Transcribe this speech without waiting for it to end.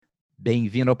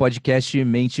Bem-vindo ao podcast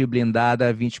Mente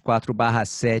Blindada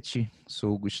 24/7.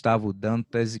 Sou o Gustavo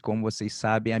Dantas e, como vocês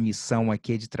sabem, a missão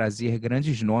aqui é de trazer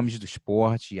grandes nomes do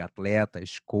esporte,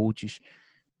 atletas, coaches,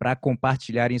 para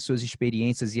compartilharem suas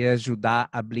experiências e ajudar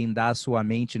a blindar a sua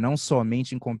mente, não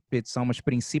somente em competição, mas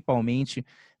principalmente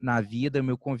na vida.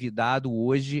 Meu convidado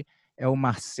hoje é o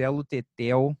Marcelo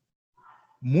Tetel.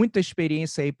 Muita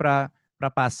experiência aí para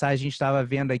passar. A gente estava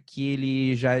vendo aqui,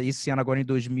 ele já esse ano, agora em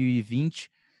 2020,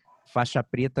 faixa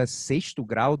preta, 6º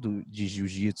grau de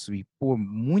jiu-jitsu. E, pô,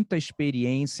 muita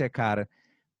experiência, cara,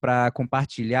 para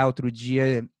compartilhar. Outro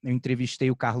dia eu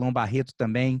entrevistei o Carlão Barreto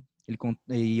também.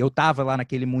 E eu tava lá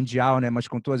naquele Mundial, né? Mas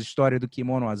contou as histórias do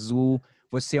kimono azul.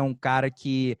 Você é um cara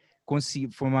que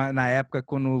foi na época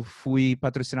quando fui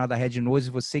patrocinado da Red Nose,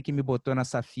 você que me botou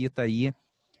nessa fita aí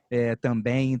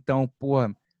também. Então, pô,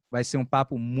 vai ser um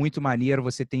papo muito maneiro.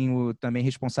 Você tem também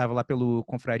responsável lá pelo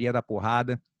Confraria da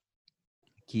Porrada,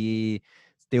 que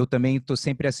eu também estou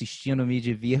sempre assistindo, me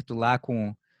divirto lá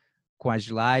com as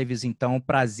lives. Então,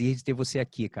 prazer de ter você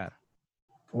aqui, cara.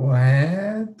 Pô,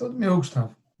 é todo meu,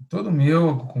 Gustavo. Todo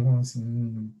meu,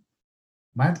 assim,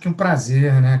 mais do que um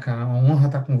prazer, né, cara? Uma honra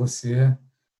estar com você.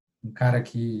 Um cara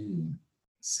que,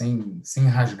 sem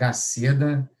rasgar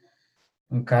seda,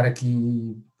 um cara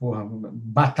que, porra,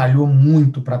 batalhou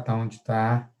muito para estar onde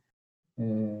está.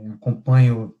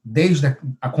 Acompanho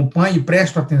e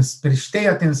prestei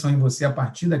atenção em você a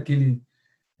partir daquele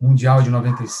Mundial de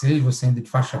 96, você ainda de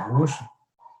faixa roxa,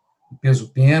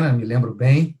 peso pena, me lembro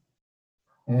bem.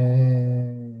 E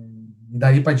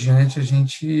daí para diante a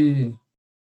gente,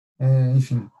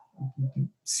 enfim,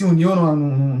 se uniu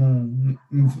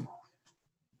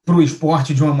para o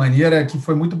esporte de uma maneira que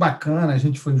foi muito bacana. A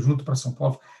gente foi junto para São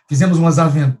Paulo, fizemos umas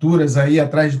aventuras aí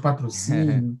atrás de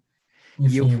patrocínio.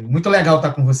 Enfim, muito legal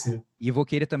estar com você. E eu vou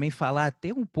querer também falar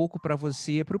até um pouco para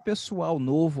você, para o pessoal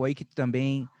novo aí que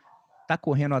também está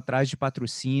correndo atrás de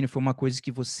patrocínio. Foi uma coisa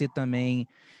que você também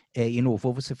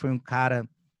inovou. Você foi um cara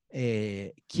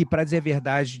que, para dizer a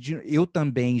verdade, eu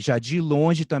também, já de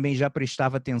longe, também já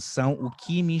prestava atenção. O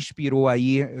que me inspirou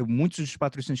aí, muitos dos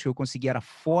patrocínios que eu consegui era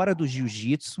fora do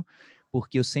jiu-jitsu,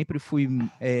 porque eu sempre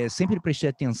sempre prestei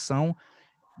atenção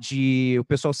o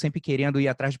pessoal sempre querendo ir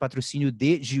atrás de patrocínio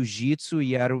de jiu-jitsu,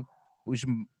 e era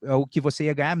o que você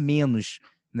ia ganhar menos,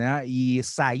 né? E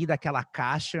sair daquela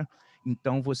caixa.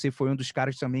 Então, você foi um dos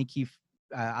caras também que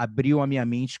abriu a minha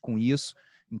mente com isso.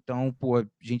 Então, pô, a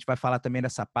gente vai falar também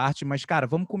dessa parte, mas, cara,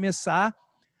 vamos começar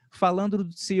falando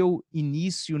do seu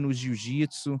início no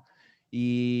jiu-jitsu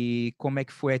e como é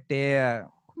que foi até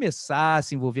começar a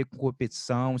se envolver com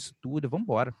competição, isso tudo. Vamos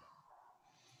embora.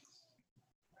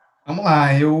 Vamos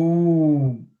lá,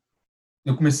 eu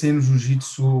comecei no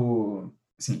jiu-jitsu,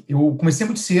 assim, eu comecei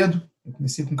muito cedo, eu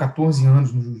comecei com 14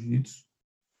 anos no jiu-jitsu,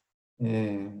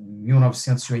 em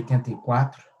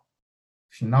 1984,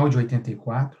 final de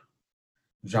 84,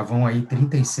 já vão aí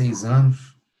 36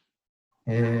 anos.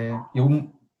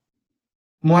 Eu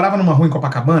morava numa rua em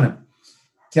Copacabana,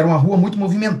 que era uma rua muito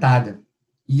movimentada,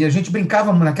 e a gente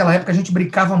brincava, naquela época a gente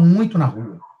brincava muito na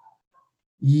rua.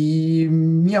 E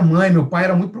minha mãe e meu pai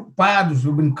eram muito preocupados,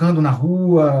 eu brincando na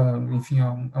rua, enfim,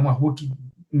 é uma rua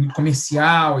muito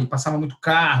comercial, e passava muito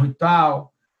carro e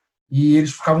tal, e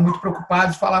eles ficavam muito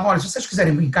preocupados, falavam, olha, se vocês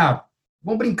quiserem brincar,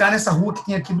 vão brincar nessa rua que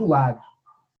tem aqui do lado,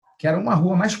 que era uma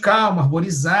rua mais calma,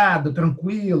 arborizada,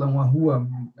 tranquila, uma rua,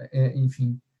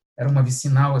 enfim, era uma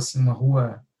vicinal, assim, uma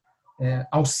rua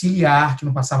auxiliar, que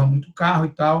não passava muito carro e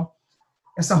tal.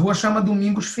 Essa rua chama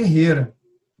Domingos Ferreira,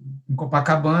 em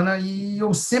Copacabana, e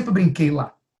eu sempre brinquei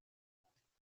lá.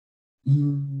 E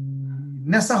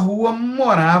nessa rua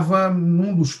morava,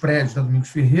 num dos prédios da Domingos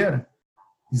Ferreira,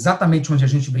 exatamente onde a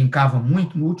gente brincava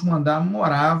muito, no último andar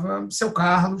morava seu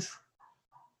Carlos,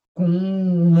 com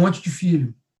um monte de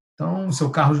filho. Então, o seu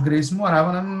Carlos Grace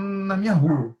morava na minha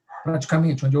rua,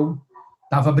 praticamente, onde eu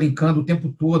estava brincando o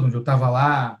tempo todo, onde eu estava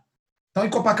lá. Então, em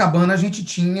Copacabana, a gente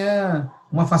tinha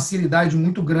uma facilidade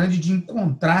muito grande de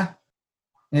encontrar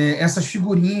essas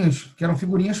figurinhas, que eram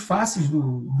figurinhas fáceis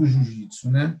do jiu-jitsu,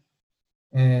 né?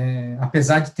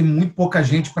 Apesar de ter muito pouca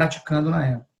gente praticando na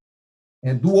época.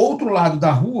 Do outro lado da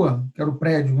rua, que era o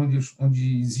prédio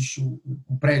onde existe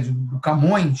o prédio do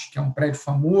Camões, que é um prédio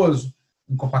famoso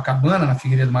em Copacabana, na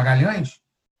Figueiredo Magalhães,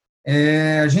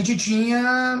 a gente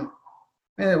tinha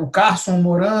o Carson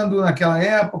morando naquela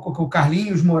época, o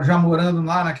Carlinhos já morando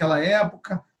lá naquela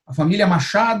época, a família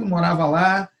Machado morava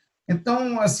lá.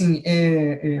 Então, assim,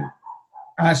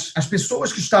 as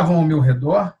pessoas que estavam ao meu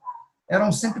redor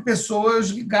eram sempre pessoas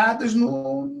ligadas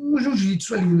no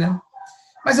jiu-jitsu ali, né?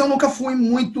 Mas eu nunca fui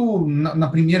muito, na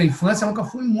primeira infância, eu nunca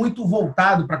fui muito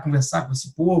voltado para conversar com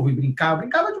esse povo e brincar. Eu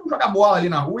brincava de jogar bola ali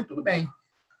na rua e tudo bem.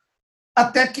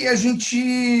 Até que a gente,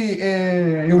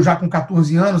 eu já com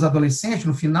 14 anos, adolescente,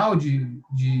 no final de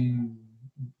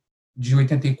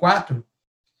 84,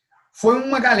 foi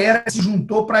uma galera que se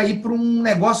juntou para ir para um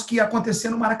negócio que ia acontecer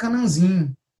no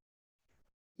Maracanãzinho.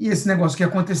 E esse negócio que ia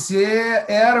acontecer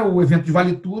era o evento de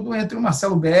Vale Tudo entre o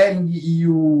Marcelo Bering e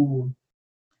o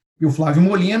Flávio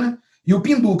Molina, e o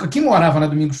Pinduca, que morava na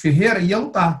Domingos Ferreira, ia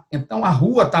lutar. Então a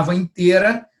rua estava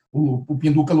inteira, o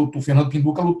Pinduca lutou, o Fernando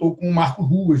Pinduca lutou com o Marco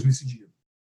Ruas nesse dia.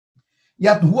 E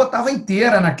a rua estava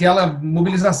inteira naquela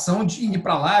mobilização de ir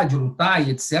para lá, de lutar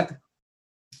e etc.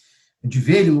 De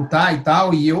ver ele lutar e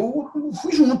tal, e eu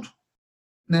fui junto.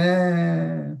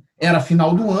 Né? Era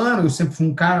final do ano, eu sempre fui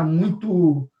um cara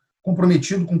muito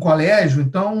comprometido com o colégio,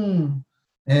 então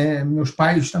meus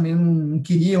pais também não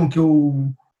queriam que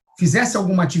eu fizesse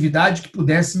alguma atividade que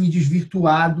pudesse me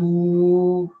desvirtuar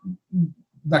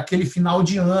daquele final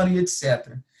de ano e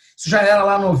etc. Isso já era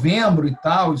lá em novembro e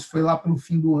tal, isso foi lá pelo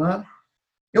fim do ano.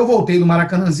 Eu voltei do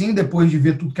Maracanãzinho depois de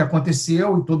ver tudo que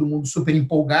aconteceu e todo mundo super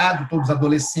empolgado, todos os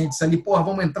adolescentes ali, porra,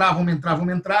 vamos entrar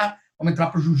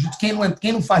para o jiu-jitsu.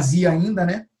 Quem não fazia ainda,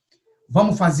 né?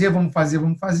 Vamos fazer.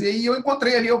 E eu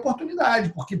encontrei ali a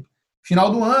oportunidade, porque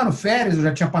final do ano, férias, eu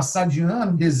já tinha passado de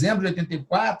ano, dezembro de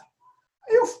 84.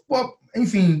 Aí eu,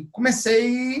 enfim,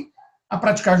 comecei a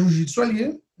praticar jiu-jitsu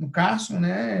ali, no Carson,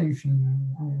 né? Enfim,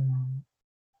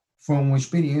 foi uma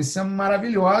experiência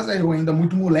maravilhosa, eu ainda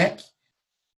muito moleque,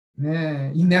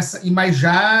 né?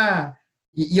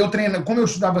 E eu treino, como eu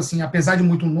estudava assim, apesar de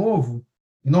muito novo,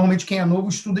 e normalmente quem é novo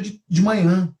estuda de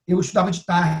manhã, eu estudava de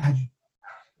tarde.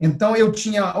 Então eu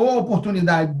tinha ou a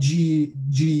oportunidade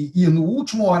de ir no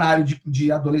último horário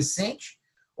de adolescente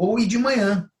ou ir de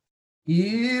manhã.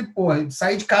 E, pô,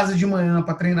 sair de casa de manhã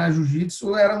para treinar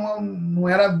jiu-jitsu não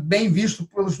era bem visto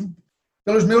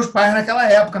pelos meus pais naquela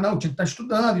época, não, eu tinha que estar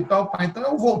estudando e tal. Então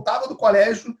eu voltava do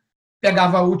colégio,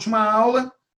 pegava a última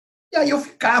aula e aí eu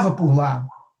ficava por lá.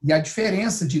 E a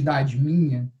diferença de idade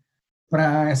minha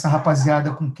para essa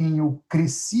rapaziada com quem eu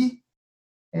cresci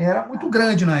era muito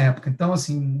grande na época. Então,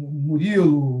 assim, o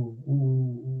Murilo,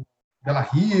 o Bela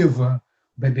Riva,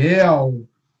 o Bebel,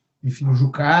 enfim, o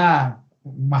Jucá,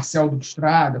 o Marcel Duque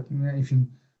Estrada, né?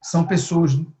 Enfim, são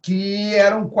pessoas que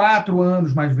eram 4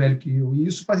 anos mais velho que eu. E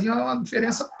isso fazia uma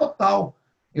diferença total.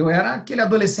 Eu era aquele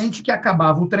adolescente que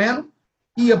acabava o treino,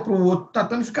 ia para o outro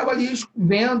tatame e ficava ali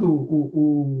vendo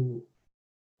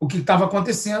o que estava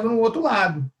acontecendo no outro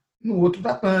lado, no outro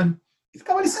tatame. E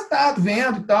ficava ali sentado,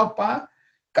 vendo e tal, pá.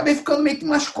 Acabei ficando meio que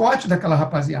mascote daquela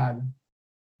rapaziada.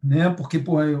 Né? Porque,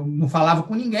 pô, eu não falava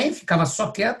com ninguém, ficava só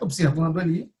quieto, observando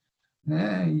ali.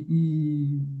 Né?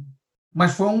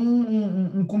 Mas foi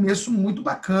um começo muito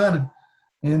bacana.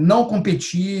 Não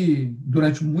competi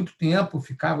durante muito tempo,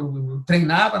 eu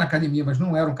treinava na academia, mas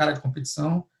não era um cara de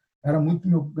competição.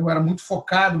 Eu era muito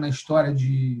focado na história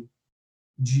de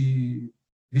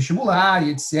vestibular e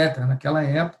etc. naquela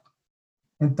época.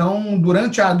 Então,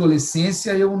 durante a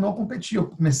adolescência, eu não competi. Eu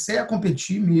comecei a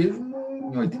competir mesmo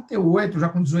em 88, já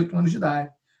com 18 anos de idade.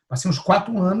 Passei uns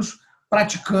 4 anos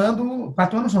praticando,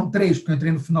 4 anos não, 3, porque eu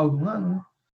entrei no final do ano, né?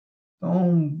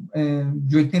 Então,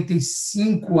 de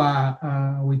 85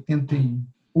 a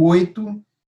 88,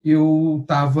 eu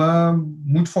estava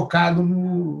muito focado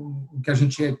no que a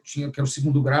gente tinha, que era o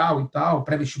segundo grau e tal,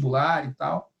 pré-vestibular e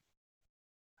tal.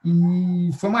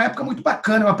 E foi uma época muito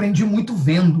bacana, eu aprendi muito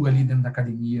vendo ali dentro da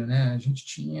academia, né? A gente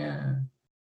tinha,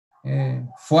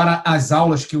 fora as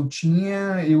aulas que eu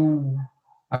tinha, eu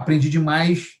aprendi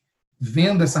demais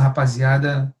vendo essa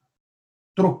rapaziada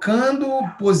trocando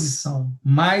posição,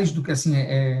 mais do que assim,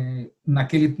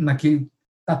 naquele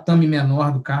tatame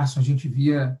menor do Carson, a gente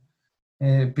via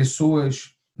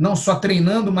pessoas não só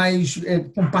treinando, mas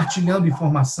compartilhando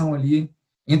informação ali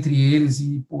entre eles,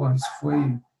 e pô, isso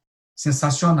foi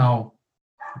sensacional.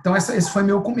 Então, esse foi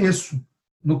meu começo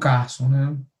no Carson,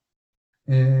 né?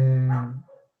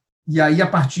 E aí, a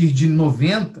partir de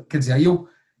 90, quer dizer,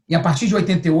 e a partir de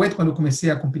 88, quando eu comecei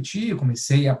a competir,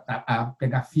 comecei a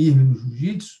pegar firme no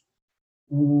jiu-jitsu,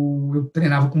 eu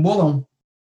treinava com Bolão.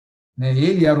 Né?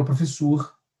 Ele era o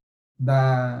professor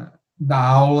da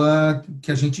aula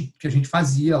que a gente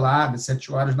fazia lá, das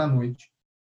 7 horas da noite.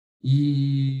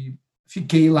 E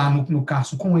fiquei lá no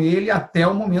Carson com ele até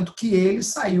o momento que ele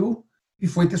saiu e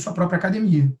foi ter sua própria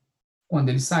academia. Quando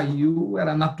ele saiu,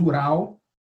 era natural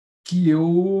que eu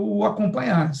o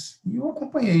acompanhasse. E eu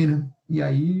acompanhei, né? E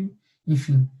aí,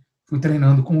 enfim, fui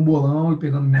treinando com o Bolão e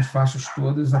pegando minhas faixas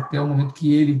todas até o momento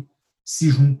que ele se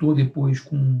juntou depois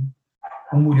com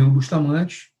o Murilo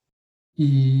Bustamante.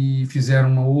 e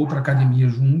fizeram uma outra academia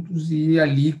juntos, e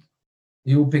ali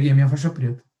eu peguei a minha faixa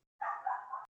preta.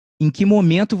 Em que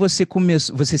momento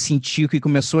você sentiu que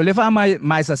começou a levar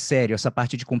mais a sério essa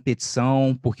parte de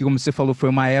competição? Porque, como você falou, foi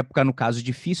uma época, no caso,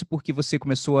 difícil, porque você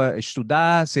começou a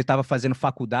estudar, você estava fazendo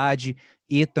faculdade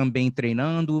e também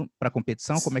treinando para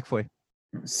competição. Como é que foi?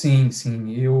 Sim,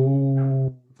 sim.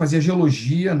 Eu fazia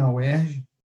geologia na UERJ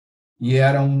e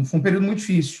foi um período muito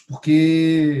difícil,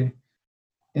 porque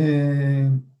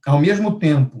ao mesmo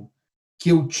tempo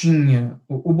que eu tinha...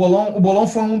 O Bolão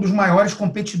foi um dos maiores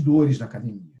competidores da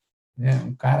academia, né?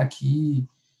 Um cara que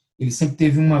ele sempre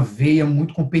teve uma veia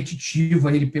muito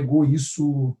competitiva, ele pegou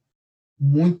isso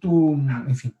muito...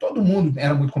 Enfim, todo mundo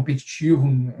era muito competitivo.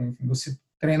 Enfim, você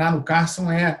treinar no Carson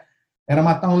era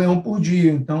matar um leão por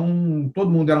dia, então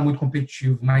todo mundo era muito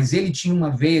competitivo, mas ele tinha uma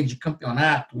veia de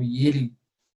campeonato e ele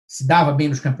se dava bem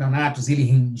nos campeonatos, ele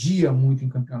rendia muito em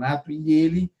campeonato e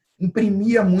ele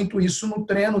imprimia muito isso no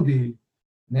treino dele,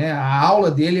 né? A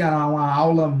aula dele era uma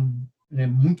aula, né,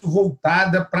 muito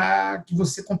voltada para que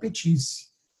você competisse.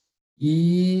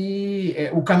 E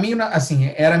o caminho, assim,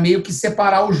 era meio que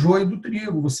separar o joio do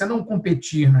trigo. Você não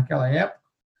competir naquela época,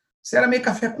 você era meio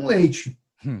café com leite,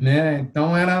 Hum. né?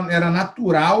 Então era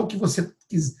natural que você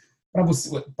quis,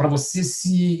 para você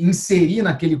se inserir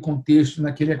naquele contexto,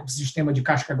 naquele ecossistema de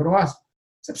casca grossa,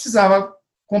 você precisava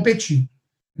competir,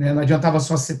 né? Não adiantava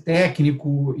só ser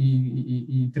técnico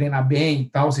e treinar bem e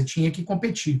tal, você tinha que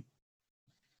competir.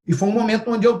 E foi um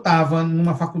momento onde eu estava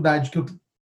numa faculdade que eu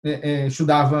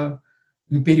estudava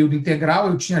em período integral.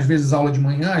 Eu tinha às vezes aula de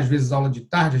manhã, às vezes aula de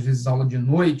tarde, às vezes aula de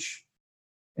noite.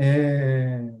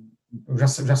 Eu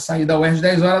já saí da UERJ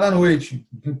 10 horas da noite.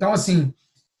 Então, assim,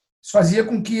 isso fazia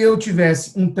com que eu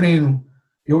tivesse um treino.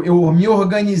 Eu me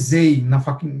organizei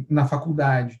na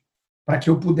faculdade para que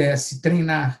eu pudesse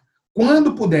treinar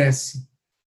quando pudesse,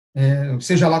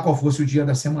 seja lá qual fosse o dia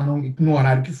da semana, no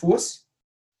horário que fosse,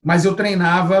 mas eu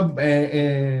treinava,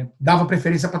 dava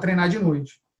preferência para treinar de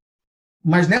noite.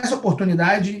 Mas nessa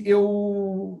oportunidade,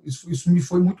 isso me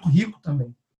foi muito rico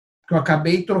também, porque eu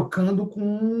acabei trocando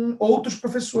com outros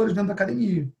professores dentro da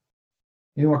academia.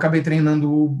 Eu acabei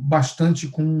treinando bastante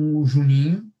com o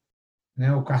Juninho,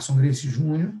 né, o Carson Gracie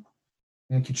Júnior,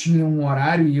 né, que tinha um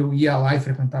horário e eu ia lá e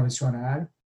frequentava esse horário.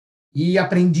 E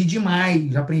aprendi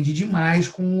demais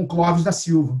com o Clóvis da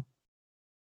Silva.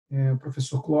 O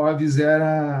professor Clóvis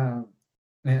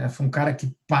foi um cara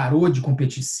que parou de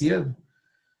competir cedo,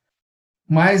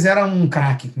 mas era um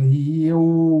craque. E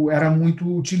eu era muito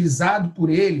utilizado por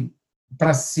ele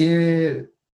para ser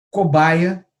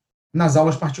cobaia nas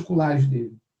aulas particulares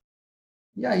dele.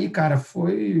 E aí, cara,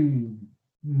 foi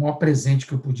o maior presente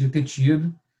que eu podia ter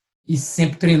tido, e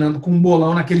sempre treinando com um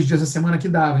bolão naqueles dias da semana que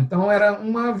dava. Então, era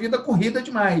uma vida corrida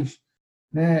demais,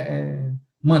 né?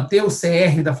 Manter o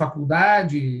CR da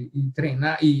faculdade e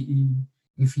treinar,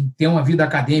 enfim, ter uma vida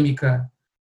acadêmica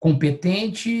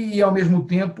competente e, ao mesmo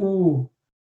tempo,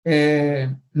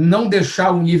 não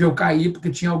deixar o nível cair, porque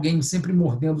tinha alguém sempre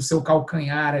mordendo o seu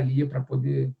calcanhar ali para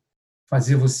poder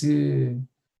fazer você...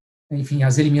 Enfim,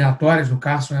 as eliminatórias no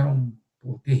Carson eram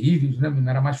terríveis, né? Não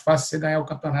era mais fácil você ganhar o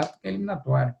campeonato que a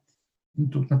eliminatória, em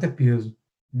tudo quanto é peso,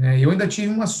 né? Eu ainda tive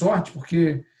uma sorte,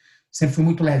 porque sempre fui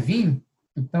muito levinho,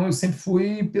 então eu sempre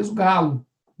fui peso galo,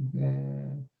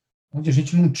 onde a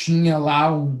gente não tinha lá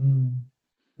um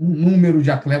número de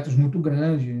atletas muito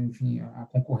grande, enfim, a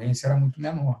concorrência era muito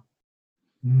menor.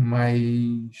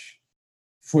 Mas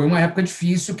foi uma época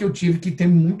difícil que eu tive que ter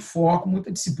muito foco,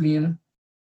 muita disciplina,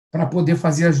 para poder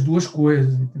fazer as duas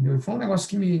coisas, entendeu? E foi um negócio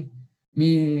que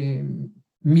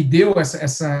me deu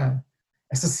essa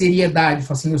seriedade.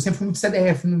 Assim, eu sempre fui muito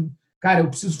CDF, cara, eu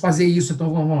preciso fazer isso,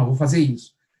 então vamos lá, vou fazer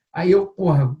isso. Aí eu,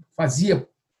 fazia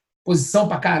posição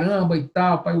para caramba e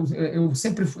tal. Eu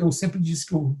sempre disse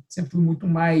que eu sempre fui muito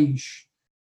mais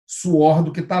suor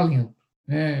do que talento,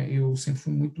 né? Eu sempre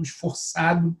fui muito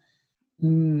esforçado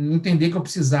em entender que eu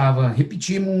precisava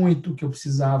repetir muito, que eu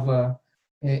precisava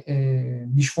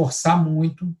me esforçar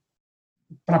muito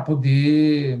para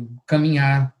poder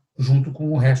caminhar junto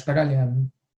com o resto da galera, né?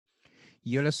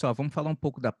 E olha só, vamos falar um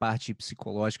pouco da parte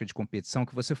psicológica de competição,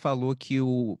 que você falou que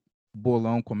o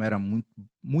Bolão, como era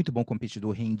muito bom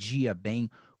competidor, rendia bem.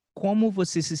 Como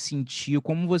você se sentiu?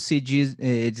 Como você diz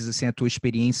assim, a tua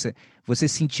experiência, você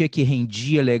sentia que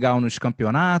rendia legal nos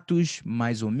campeonatos,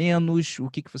 mais ou menos? O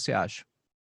que você acha?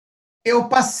 Eu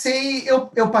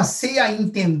passei a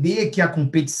entender que a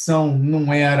competição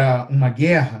não era uma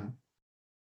guerra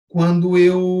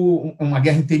uma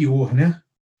guerra interior, né?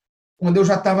 Quando eu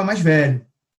já estava mais velho,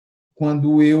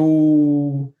 quando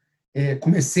eu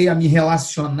comecei a me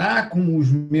relacionar com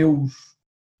os meus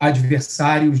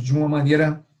adversários de uma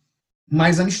maneira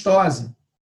mais amistosa,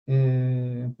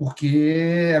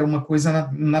 porque era uma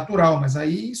coisa natural, mas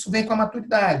aí isso vem com a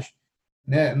maturidade,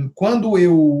 né? Quando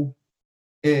eu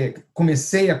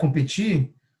comecei a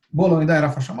competir, o bolão ainda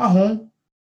era faixa marrom,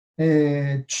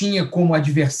 tinha como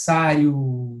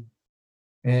adversário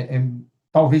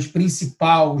talvez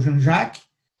principal o Jean-Jacques,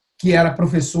 que era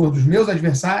professor dos meus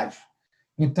adversários.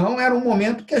 Então era um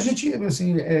momento que a gente,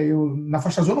 assim, eu na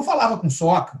faixa azul não falava com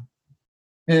Soca,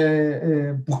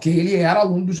 porque ele era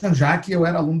aluno do Jean-Jacques e eu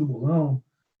era aluno do bolão,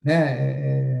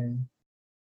 né?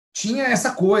 Tinha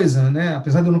essa coisa, né?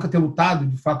 Apesar de eu nunca ter lutado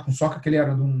de fato com Soca, que ele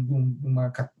era de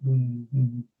uma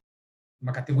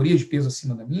categoria de peso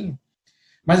acima da minha,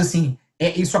 mas assim,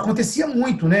 isso acontecia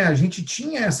muito, né? A gente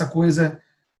tinha essa coisa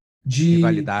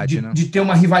Rivalidade, né? de ter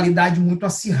uma rivalidade muito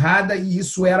acirrada, e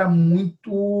isso era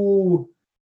muito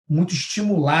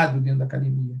estimulado dentro da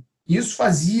academia. Isso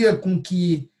fazia com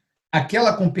que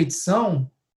aquela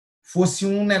competição fosse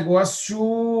um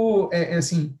negócio,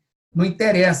 assim, não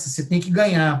interessa, você tem que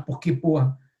ganhar, porque,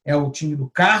 porra, é o time do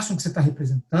Carson que você está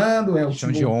representando, é o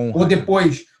time de honra,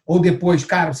 ou depois,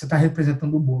 cara, você está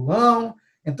representando o bolão.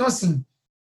 Então, assim,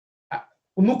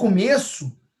 no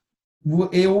começo,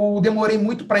 eu demorei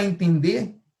muito para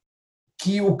entender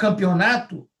que o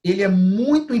campeonato ele é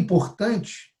muito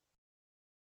importante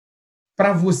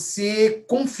para você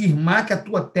confirmar que a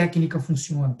tua técnica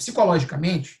funciona.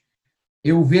 Psicologicamente,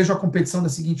 eu vejo a competição da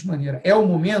seguinte maneira: é o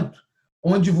momento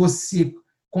onde você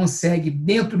consegue,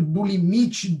 dentro do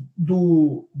limite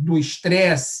do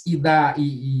estresse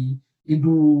e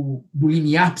do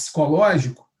limiar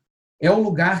psicológico, é o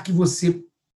lugar que você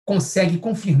consegue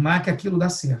confirmar que aquilo dá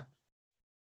certo.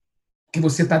 Que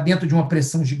você está dentro de uma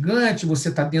pressão gigante, você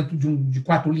está dentro de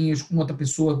 4 linhas com outra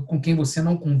pessoa com quem você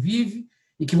não convive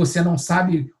e que você não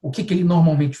sabe o que ele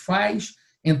normalmente faz.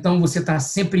 Então, você está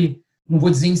sempre, não vou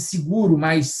dizer inseguro,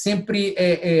 mas sempre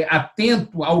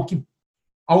atento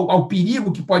ao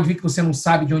perigo que pode vir, que você não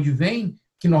sabe de onde vem,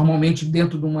 que normalmente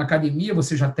dentro de uma academia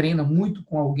você já treina muito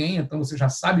com alguém, então você já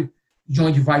sabe de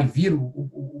onde vai vir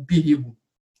o perigo.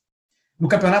 No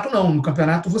campeonato, não. No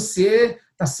campeonato, você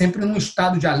está sempre num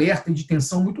estado de alerta e de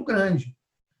tensão muito grande.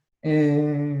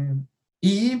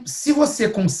 E se você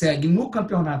consegue, no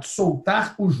campeonato,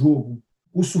 soltar o jogo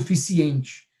o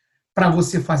suficiente para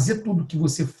você fazer tudo que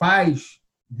você faz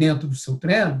dentro do seu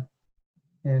treino,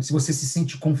 se você se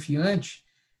sente confiante,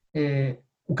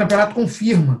 o campeonato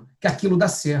confirma que aquilo dá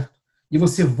certo. E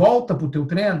você volta para o teu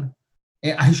treino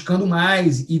arriscando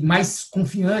mais e mais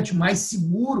confiante, mais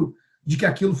seguro de que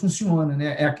aquilo funciona,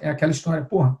 né? É aquela história,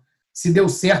 porra, se deu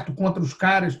certo contra os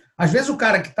caras. Às vezes o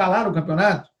cara que está lá no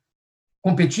campeonato,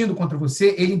 competindo contra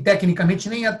você, ele tecnicamente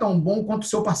nem é tão bom quanto o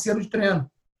seu parceiro de treino.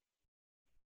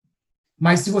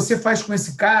 Mas se você faz com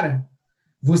esse cara,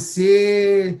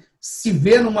 você se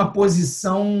vê numa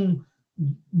posição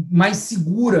mais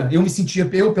segura.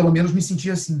 Eu pelo menos me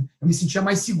sentia assim. Eu me sentia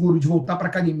mais seguro de voltar para a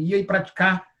academia e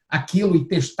praticar aquilo e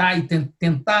testar e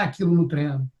tentar aquilo no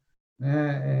treino.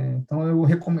 Então eu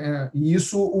recomendo, e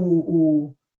isso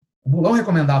o Bolão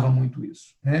recomendava muito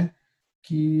isso, né?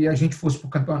 Que a gente fosse para o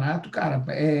campeonato, cara,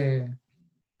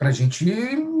 para a gente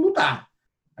lutar.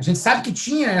 A gente sabe que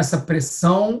tinha essa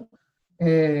pressão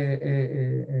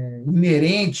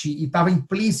inerente e estava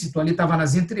implícito ali, estava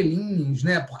nas entrelinhas,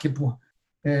 né? Porque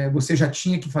você já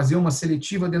tinha que fazer uma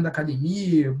seletiva dentro da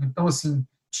academia, então assim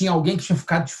tinha alguém que tinha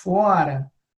ficado de fora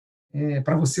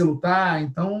para você lutar,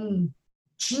 então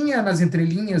tinha nas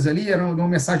entrelinhas ali, era uma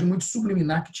mensagem muito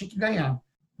subliminar que tinha que ganhar.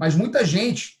 Mas muita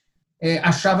gente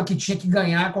achava que tinha que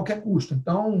ganhar a qualquer custo.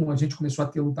 Então, a gente começou a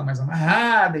ter luta mais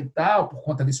amarrada e tal, por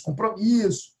conta desse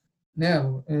compromisso. Né?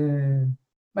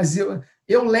 Mas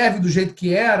eu leve do jeito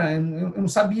que era, eu não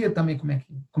sabia também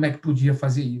como é que podia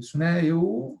fazer isso. Né?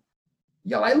 Eu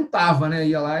ia lá e lutava, né?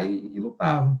 Ia lá e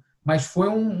lutava. Mas foi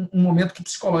um momento que,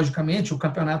 psicologicamente, o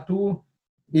campeonato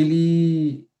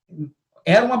ele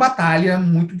era uma batalha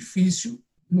muito difícil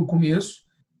no começo,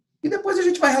 e depois a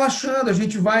gente vai relaxando, a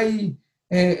gente vai...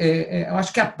 eu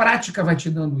acho que a prática vai te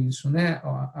dando isso, né?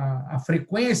 A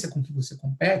frequência com que você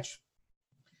compete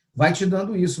vai te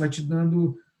dando isso, vai te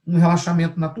dando um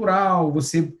relaxamento natural,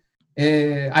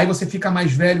 aí você fica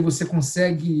mais velho, você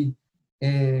consegue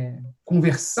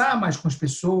conversar mais com as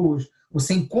pessoas,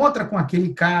 você encontra com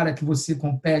aquele cara que você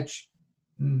compete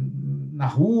na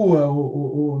rua,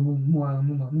 ou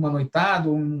numa noitada,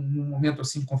 ou num momento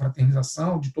assim de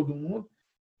confraternização de todo mundo.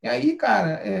 E aí,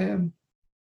 cara,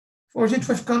 a gente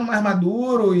foi ficando mais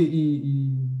maduro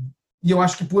e eu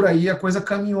acho que por aí a coisa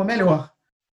caminhou melhor.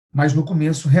 Mas no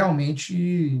começo,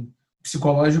 realmente, o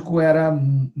psicológico era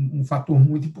um fator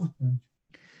muito importante.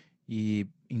 E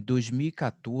em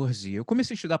 2014, eu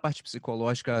comecei a estudar a parte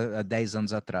psicológica há 10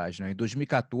 anos atrás, né? Em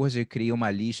 2014, eu criei uma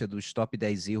lista dos top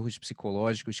 10 erros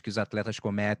psicológicos que os atletas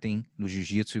cometem no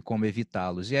jiu-jitsu e como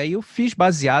evitá-los. E aí eu fiz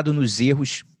baseado nos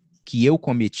erros que eu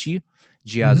cometi,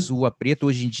 de Uhum. azul a preto.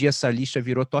 Hoje em dia, essa lista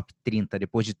virou top 30.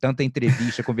 Depois de tanta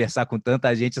entrevista, conversar com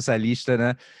tanta gente, essa lista,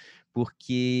 né?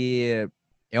 Porque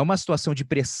é uma situação de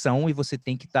pressão e você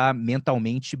tem que estar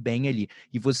mentalmente bem ali.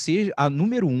 E você, a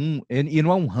número um, e não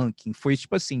é um ranking, foi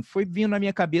tipo assim, foi vindo na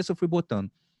minha cabeça, eu fui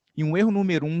botando. E um erro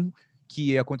número um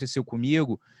que aconteceu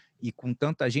comigo e com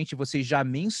tanta gente, você já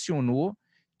mencionou,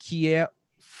 que é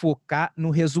focar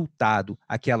no resultado.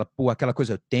 Aquela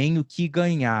coisa, eu tenho que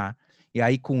ganhar. E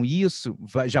aí, com isso,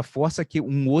 já força que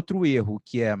um outro erro,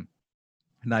 que é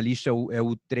na lista é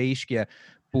o 3, que é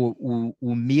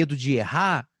o medo de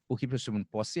errar, porque eu não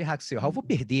posso errar, que se eu errar eu vou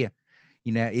perder.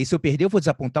 E, né, e se eu perder, eu vou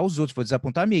desapontar os outros, vou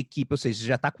desapontar a minha equipe, ou seja, você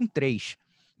já está com 3.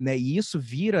 Né, e isso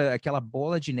vira aquela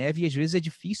bola de neve e às vezes é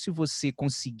difícil você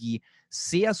conseguir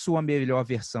ser a sua melhor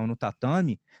versão no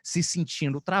tatame se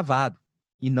sentindo travado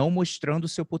e não mostrando o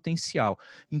seu potencial.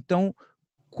 Então,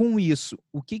 com isso,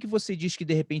 o que você diz que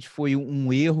de repente foi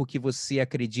um erro que você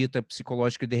acredita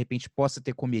psicológico que de repente possa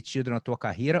ter cometido na tua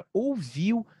carreira ou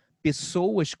viu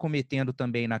pessoas cometendo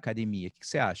também na academia? O que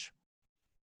você acha?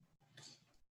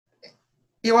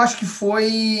 Eu acho que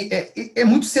foi. É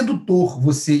muito sedutor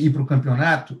você ir para o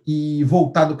campeonato e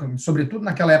voltar do campeonato, sobretudo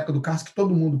naquela época do Carlos que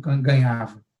todo mundo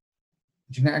ganhava.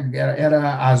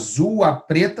 Era azul, a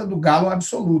preta do galo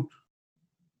absoluto.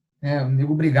 O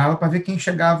nego brigava para ver quem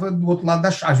chegava do outro lado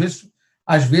da chave.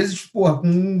 Às vezes porra,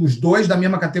 com os dois da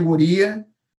mesma categoria,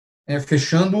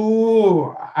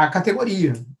 fechando a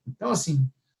categoria. Então, assim,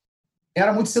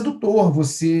 era muito sedutor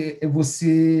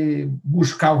você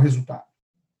buscar o resultado.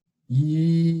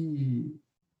 E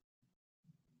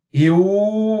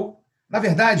na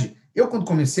verdade, eu quando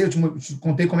comecei, eu te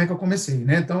contei como é que eu comecei,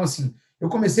 né? Então, assim, eu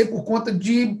comecei por conta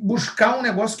de buscar um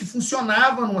negócio que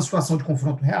funcionava numa situação de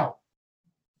confronto real.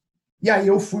 E aí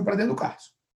eu fui para dentro do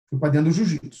Carso, fui para dentro do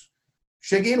jiu-jitsu.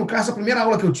 Cheguei no Carso, a primeira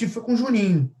aula que eu tive foi com o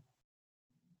Juninho.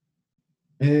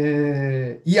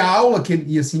 E a aula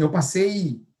e assim, eu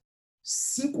passei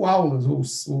 5 aulas,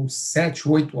 ou 7,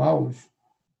 8 aulas,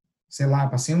 sei lá,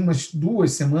 passei umas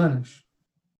 2 semanas,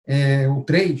 ou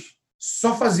 3,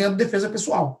 só fazendo defesa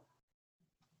pessoal.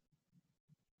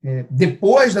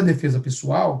 Depois da defesa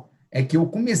pessoal, é que eu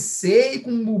comecei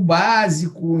com o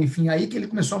básico, enfim, aí que ele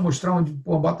começou a mostrar onde,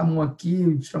 pô, bota a mão aqui,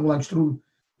 estrangular,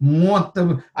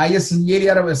 monta. Aí, assim, ele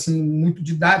era, assim, muito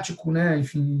didático, né?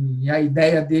 Enfim, e a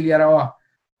ideia dele era, ó,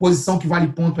 posição que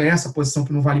vale ponto é essa, posição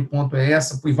que não vale ponto é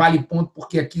essa, e vale ponto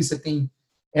porque aqui você tem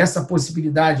essa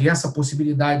possibilidade, essa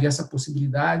possibilidade, essa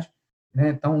possibilidade,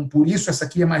 né? Então, por isso essa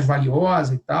aqui é mais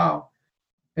valiosa e tal.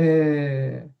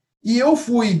 E eu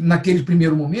fui, naquele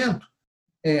primeiro momento,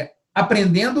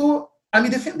 aprendendo a me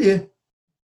defender.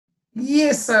 E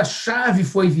essa chave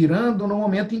foi virando no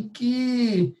momento em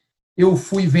que eu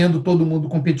fui vendo todo mundo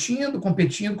competindo,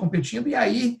 e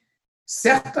aí,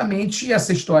 certamente,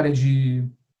 essa história de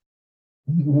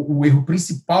o erro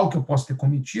principal que eu posso ter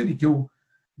cometido, e que eu,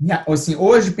 assim,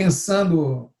 hoje,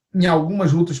 pensando em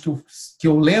algumas lutas que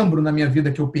eu lembro na minha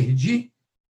vida que eu perdi,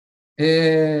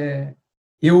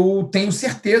 eu tenho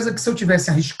certeza que se eu tivesse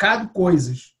arriscado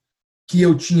coisas que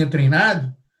eu tinha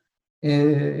treinado,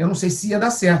 eu não sei se ia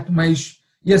dar certo, mas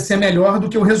ia ser melhor do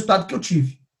que o resultado que eu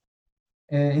tive.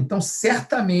 Então,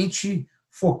 certamente,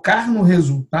 focar no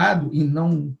resultado e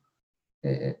não.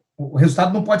 O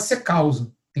resultado não pode ser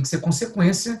causa, tem que ser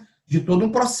consequência de todo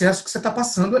um processo que você está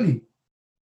passando ali.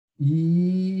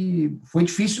 E foi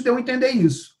difícil de eu entender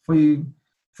isso. Foi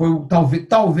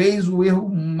talvez o erro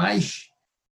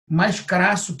mais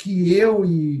crasso que eu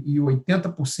e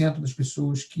 80% das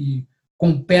pessoas que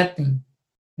competem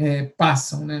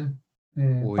passam, né?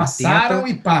 Passaram 80,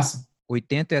 e passam.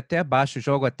 80 é até baixo,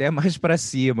 jogo até mais para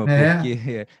cima, É,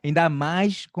 porque ainda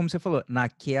mais, como você falou,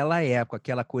 naquela época,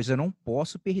 aquela coisa eu não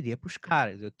posso perder para os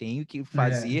caras. Eu tenho que é,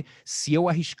 fazer, se eu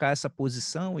arriscar essa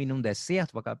posição e não der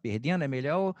certo, vou acabar perdendo, é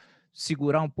melhor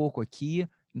segurar um pouco aqui.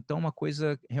 Então, uma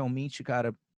coisa realmente,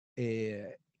 cara,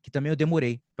 que também eu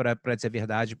demorei, para dizer a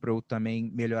verdade, para eu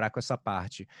também melhorar com essa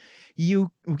parte. E o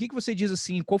que você diz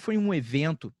assim, qual foi um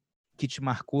evento que te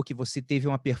marcou, que você teve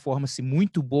uma performance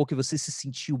muito boa, que você se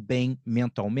sentiu bem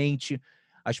mentalmente,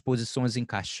 as posições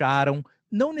encaixaram?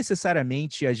 Não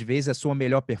necessariamente, às vezes, a sua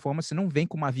melhor performance não vem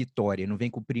com uma vitória, não vem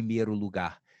com o primeiro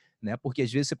lugar, né? Porque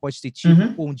às vezes você pode ter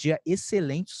tido uhum. um dia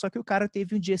excelente, só que o cara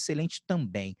teve um dia excelente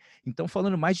também. Então,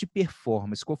 falando mais de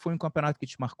performance, qual foi um campeonato que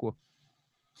te marcou?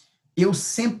 Eu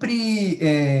sempre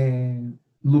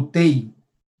lutei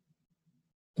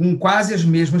com quase as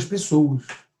mesmas pessoas.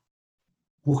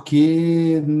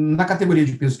 Porque na categoria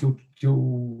de peso que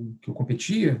eu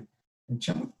competia,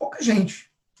 tinha muito pouca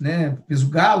gente. Né? Peso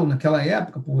galo, naquela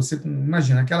época,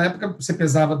 imagina, naquela época você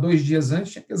pesava 2 dias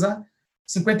antes, tinha que pesar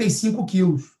 55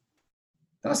 quilos.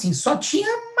 Então, assim, só tinha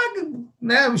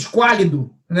né,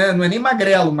 esquálido, né? Não é nem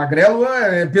magrelo. Magrelo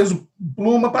é peso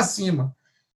pluma para cima.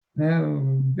 Né?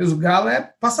 O peso galo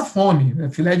passa fome, é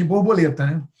filé de borboleta.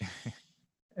 Né?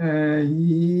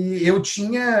 E eu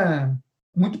tinha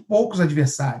muito poucos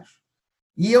adversários.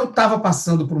 E eu estava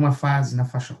passando por uma fase na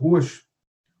faixa roxa,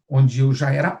 onde eu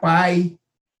já era pai,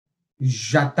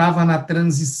 já estava na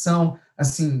transição,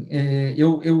 assim,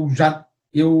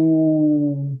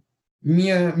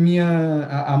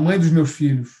 a mãe dos meus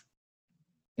filhos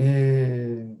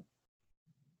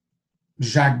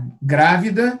já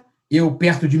grávida, eu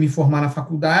perto de me formar na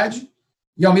faculdade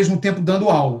e ao mesmo tempo dando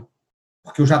aula,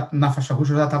 porque eu já na faixa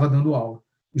roxa eu já estava dando aula,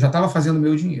 eu já estava fazendo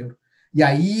meu dinheiro. E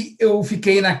aí eu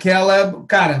fiquei naquela,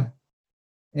 cara,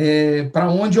 para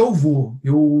onde eu vou?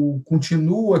 Eu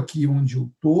continuo aqui onde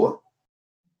eu estou,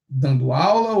 dando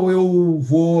aula, ou eu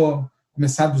vou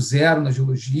começar do zero na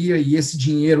geologia e esse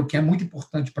dinheiro, que é muito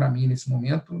importante para mim nesse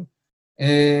momento,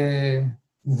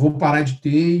 vou parar de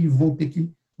ter e vou ter que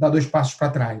dar 2 passos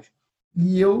para trás.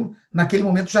 E eu, naquele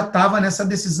momento, já estava nessa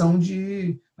decisão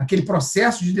naquele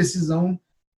processo de decisão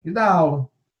de dar aula.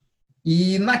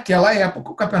 E naquela época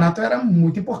o campeonato era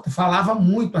muito importante, falava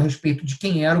muito a respeito de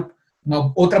quem era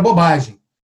uma outra bobagem.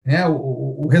 Né?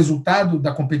 O resultado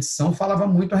da competição falava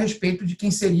muito a respeito de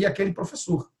quem seria aquele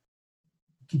professor,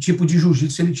 que tipo de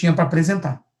jiu-jitsu ele tinha para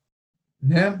apresentar.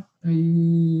 Né?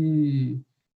 E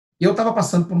eu estava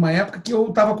passando por uma época que eu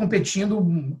estava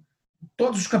competindo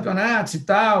todos os campeonatos e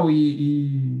tal,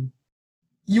 e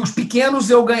os pequenos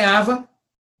eu ganhava,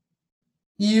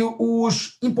 e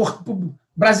os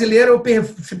brasileiros,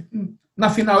 na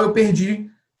final, eu perdi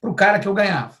para o cara que eu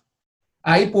ganhava.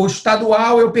 Aí, por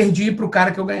estadual, eu perdi para o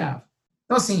cara que eu ganhava.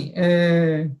 Então, assim,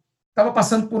 estava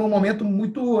passando por um momento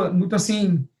muito, muito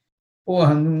assim,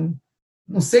 porra,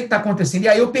 não sei o que está acontecendo. E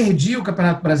aí eu perdi o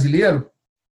Campeonato Brasileiro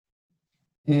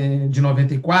de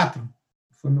 94,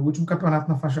 foi meu último campeonato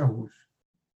na faixa roxa.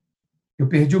 Eu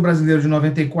perdi o Brasileiro de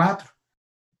 94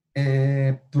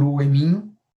 para o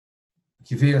Eminho,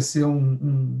 que veio a ser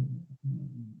um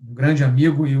grande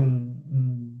amigo e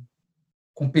um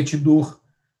competidor,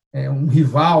 um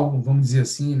rival, vamos dizer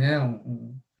assim, né?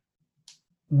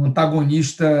 Um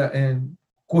antagonista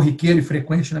corriqueiro e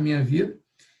frequente na minha vida.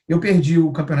 Eu perdi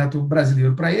o Campeonato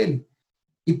Brasileiro para ele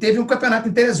e teve um campeonato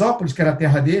em Teresópolis, que era a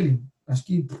terra dele, acho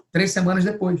que 3 semanas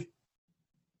depois.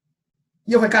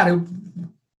 E eu falei, cara, eu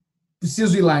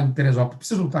preciso ir lá em Teresópolis,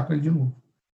 preciso lutar com ele de novo.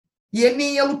 E ele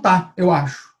nem ia lutar, eu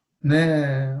acho.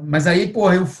 Né? Mas aí,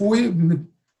 porra, eu fui,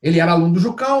 ele era aluno do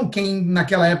Jucão, quem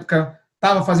naquela época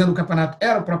estava fazendo o campeonato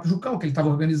era o próprio Jucão, que ele estava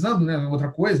organizando, né? Outra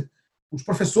coisa. Os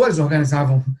professores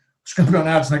organizavam os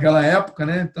campeonatos naquela época,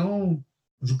 né? Então,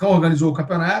 o Jucão organizou o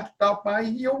campeonato, tal,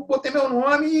 pai, e eu botei meu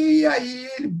nome, e aí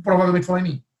ele provavelmente falou em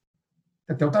mim.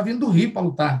 Até eu tá vindo do Rio para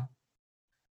lutar.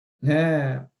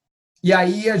 Né? E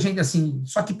aí a gente, assim,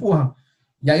 só que, porra,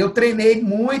 e aí eu treinei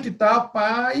muito e tal,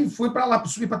 pá, e fui para lá,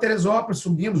 subi para Teresópolis,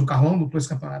 subimos, o Carlão lutou esse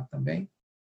campeonato também.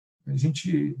 A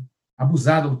gente,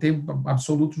 abusado, eu lutei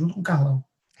absoluto junto com o Carlão.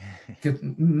 Porque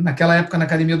naquela época, na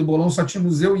Academia do Bolão, só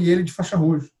tínhamos eu e ele de faixa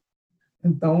roxa.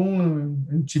 Então,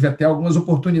 eu tive até algumas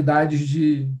oportunidades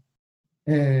de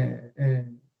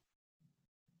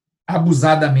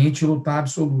abusadamente lutar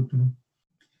absoluto. Né?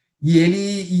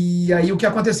 E aí o que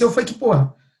aconteceu foi que,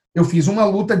 porra, eu fiz uma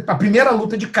luta, a primeira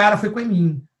luta de cara foi com o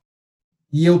Eminho.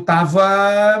 E eu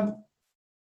tava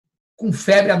com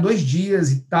febre há 2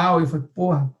 dias e tal. E eu falei,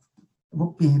 porra, eu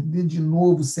vou perder de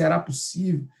novo, será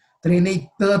possível? Treinei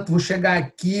tanto, vou chegar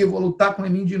aqui, vou lutar com o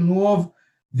Eminho de novo.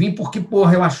 Vim porque,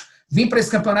 porra, vim para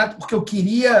esse campeonato porque eu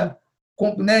queria,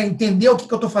 né, entender o que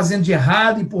eu estou fazendo de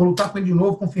errado e, por lutar com ele de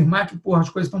novo, confirmar que, porra, as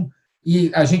coisas estão...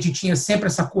 E a gente tinha sempre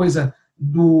essa coisa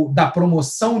da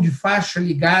promoção de faixa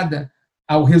ligada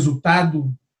ao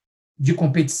resultado de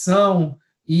competição,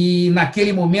 e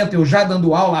naquele momento eu já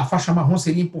dando aula, a faixa marrom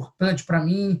seria importante para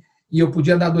mim, e eu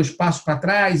podia dar 2 passos para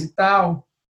trás e tal,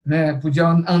 né? Podia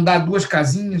andar 2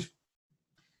 casinhas.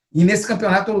 E nesse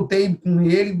campeonato eu lutei com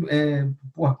ele,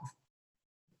 porra,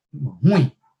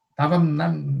 ruim, estava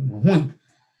ruim.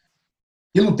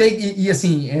 E lutei, e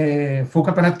assim, foi o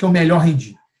campeonato que eu melhor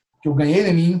rendi, que eu ganhei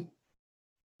de mim,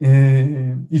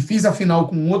 e fiz a final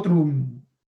com outro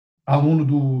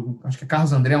aluno acho que é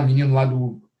Carlos André, um menino lá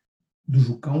do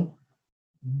Jucão,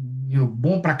 um menino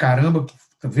bom pra caramba,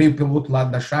 que veio pelo outro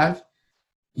lado da chave,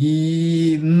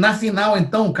 E na final,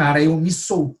 então, cara, eu me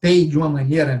soltei de uma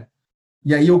maneira,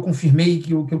 e aí eu confirmei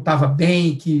que eu estava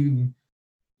bem,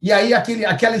 e aí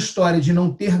aquela história de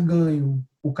não ter ganho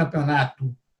o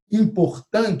campeonato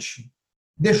importante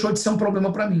deixou de ser um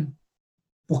problema para mim,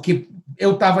 porque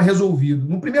eu estava resolvido.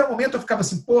 No primeiro momento eu ficava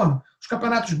assim, porra, os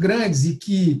campeonatos grandes e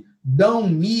que dão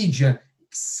mídia,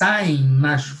 que saem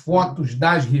nas fotos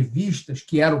das revistas,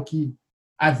 que era o que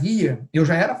havia, eu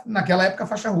já era, naquela época,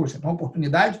 faixa roxa. Então, a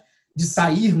oportunidade de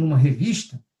sair numa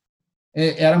revista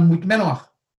era muito menor.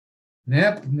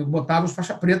 Né? Eu botava os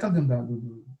faixa preta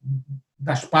dentro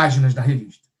das páginas da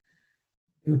revista.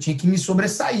 Eu tinha que me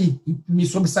sobressair. E me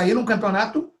sobressair num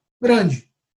campeonato grande.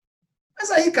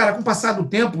 Mas aí, cara, com o passar do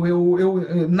tempo,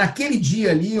 naquele dia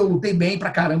ali, eu lutei bem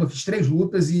pra caramba. Fiz 3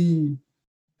 lutas e...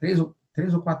 Três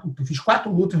ou 4 lutas. Fiz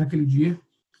 4 lutas naquele dia.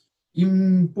 E,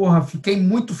 porra, fiquei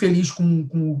muito feliz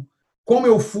com como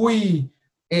eu fui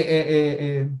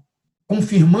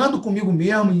confirmando comigo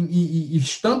mesmo e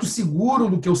estando seguro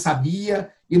do que eu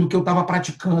sabia e do que eu estava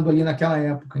praticando ali naquela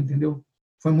época, entendeu?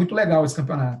 Foi muito legal esse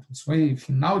campeonato. Isso foi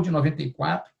final de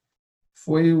 94.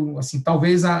 Foi, assim,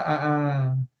 talvez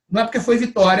não é porque foi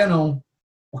vitória, não.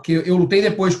 Porque eu lutei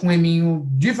depois com o Eminho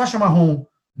de faixa marrom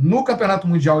no Campeonato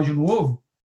Mundial de novo.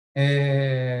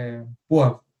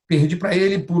 Perdi para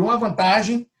ele por uma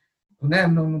vantagem, né,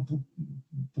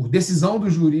 por decisão do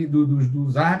júri,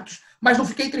 dos árbitros, mas não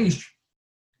fiquei triste,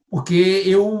 porque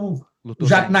eu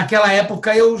já naquela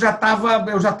época eu já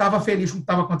estava feliz com o que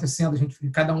estava acontecendo.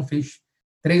 Cada um fez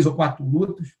 3 ou 4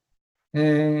 lutas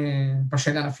para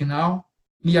chegar na final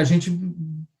e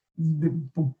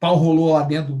o pau rolou lá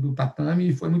dentro do tatame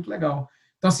e foi muito legal.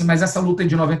 Então, assim, mas essa luta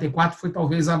de 94 foi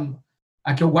talvez a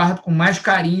que eu guardo com mais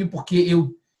carinho, porque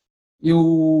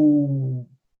eu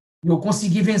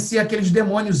consegui vencer aqueles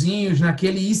demôniozinhos,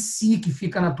 naquele e se que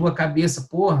fica na tua cabeça,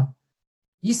 porra,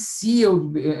 e se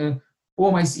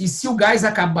mas e se o gás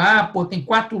acabar, pô, tem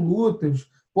 4 lutas,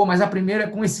 pô, mas a primeira é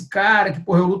com esse cara, que,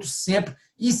 porra, eu luto sempre,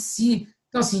 e se...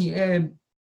 Então, assim,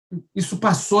 isso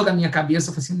passou da minha cabeça,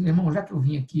 eu falei assim, meu irmão, já que eu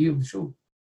vim aqui,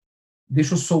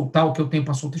 deixa eu soltar o que eu tenho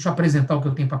para soltar, deixa eu apresentar o que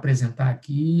eu tenho para apresentar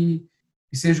aqui,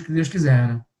 e seja o que Deus quiser,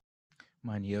 né?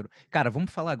 Maneiro. Cara,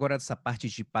 vamos falar agora dessa parte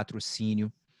de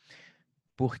patrocínio,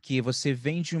 porque você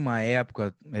vem de uma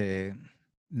época,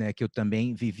 né, que eu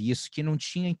também vivi isso, que não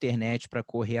tinha internet para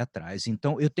correr atrás.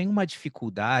 Então, eu tenho uma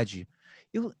dificuldade,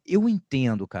 eu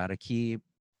entendo, cara, que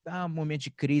um momento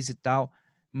de crise e tal,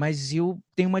 mas eu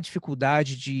tenho uma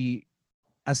dificuldade de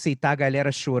aceitar a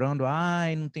galera chorando,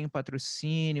 ai, não tenho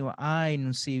patrocínio, ai,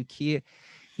 não sei o quê.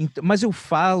 Então, mas eu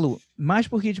falo mais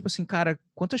porque, tipo assim, cara,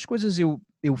 quantas coisas eu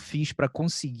fiz para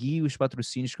conseguir os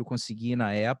patrocínios que eu consegui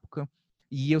na época,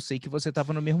 e eu sei que você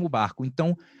estava no mesmo barco.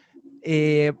 Então,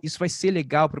 isso vai ser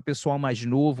legal para o pessoal mais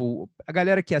novo. A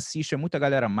galera que assiste é muita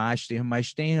galera master,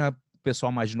 mas tem o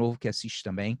pessoal mais novo que assiste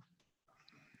também.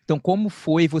 Então, como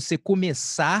foi você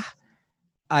começar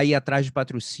a ir atrás de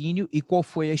patrocínio e qual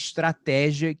foi a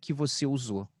estratégia que você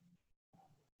usou?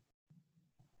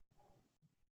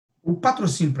 O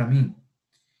patrocínio, para mim,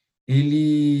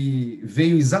 ele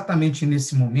veio exatamente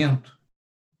nesse momento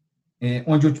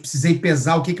onde eu precisei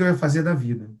pesar o que eu ia fazer da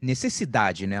vida.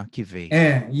 Necessidade, né, que veio.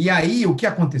 E aí o que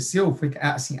aconteceu foi que,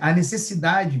 assim, a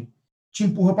necessidade te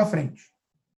empurra para frente.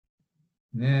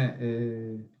 Né?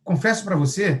 Confesso para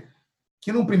você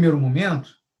que, num primeiro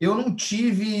momento, eu não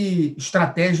tive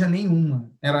estratégia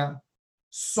nenhuma. Era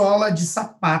sola de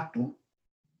sapato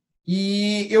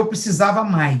e eu precisava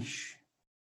mais.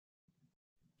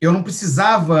 Eu não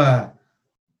precisava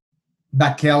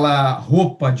daquela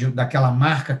roupa, daquela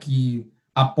marca que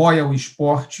apoia o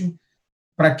esporte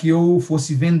para que eu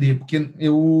fosse vender, porque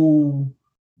eu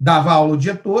dava aula o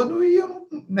dia todo e eu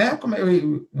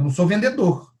não sou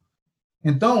vendedor.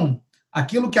 Então,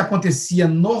 aquilo que acontecia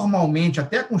normalmente,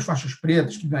 até com os faixas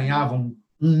pretas, que ganhavam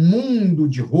um mundo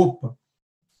de roupa,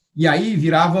 e aí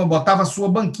botava a sua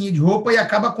banquinha de roupa e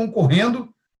acaba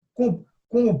concorrendo com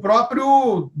o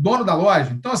próprio dono da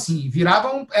loja. Então, assim,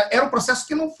 era um processo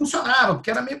que não funcionava, porque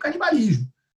era meio canibalismo,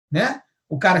 né?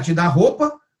 O cara te dá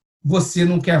roupa, você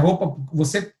não quer roupa,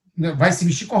 você vai se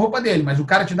vestir com a roupa dele, mas o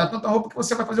cara te dá tanta roupa que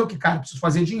você vai fazer o que, cara? Preciso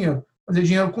fazer dinheiro. Fazer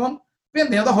dinheiro como?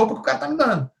 Vendendo a roupa que o cara está me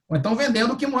dando. Ou então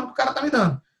vendendo o kimono que o cara está me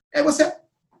dando. Aí você...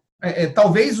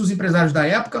 talvez os empresários da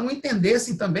época não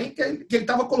entendessem também que ele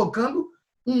estava colocando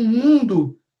um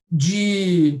mundo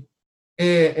de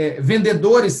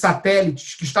vendedores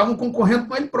satélites que estavam concorrendo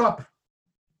com ele próprio.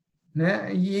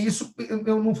 Né? E isso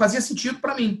não fazia sentido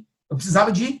para mim. Eu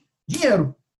precisava de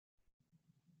dinheiro.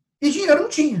 E dinheiro não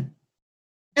tinha.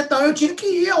 Então eu tinha que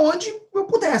ir aonde eu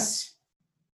pudesse.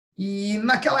 E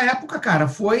naquela época, cara,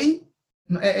 foi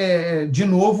de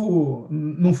novo,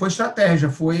 não foi estratégia,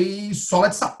 foi sola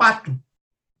de sapato.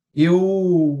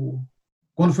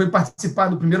 Quando fui participar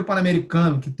do primeiro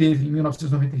Pan-Americano, que teve em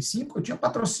 1995, eu tinha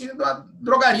patrocínio de uma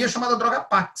drogaria chamada Droga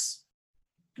Pax.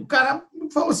 O cara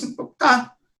falou assim,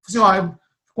 tá, assim, ó, eu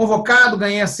convocado,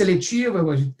 ganhei a seletiva,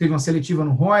 teve uma seletiva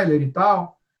no Royler e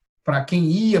tal, para quem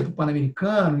ia para o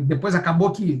Pan-Americano, e depois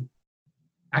acabou que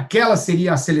aquela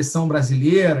seria a seleção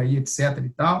brasileira e etc e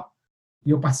tal,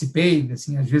 e eu participei,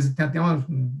 assim, às vezes tem até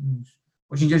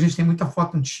hoje em dia a gente tem muita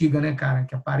foto antiga, né, cara,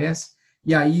 que aparece,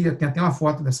 e aí tem até uma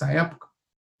foto dessa época,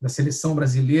 da seleção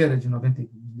brasileira de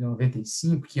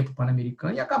 95, que ia para o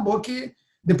Pan-Americano, e acabou que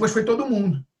depois foi todo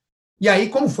mundo. E aí,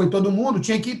 como foi todo mundo,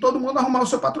 tinha que todo mundo arrumar o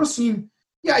seu patrocínio.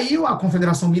 E aí a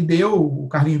confederação me deu, o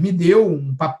Carlinhos me deu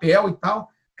um papel e tal.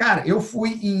 Cara, eu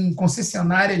fui em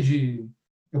concessionária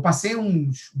eu passei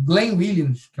uns Glenn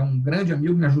Williams, que é um grande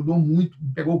amigo, me ajudou muito,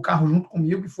 pegou o carro junto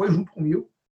comigo e foi junto comigo.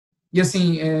 E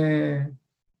assim,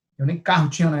 eu nem carro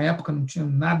tinha na época, não tinha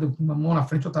nada, uma mão na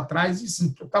frente, outra atrás, e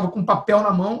assim, eu estava com um papel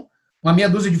na mão, uma meia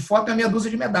dúzia de foto e uma meia dúzia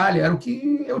de medalha, era o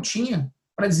que eu tinha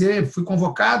para dizer, fui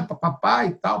convocado, papapá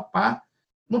e tal, pá,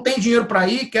 não tem dinheiro para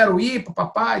ir, quero ir,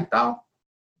 papapá e tal.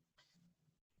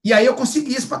 E aí eu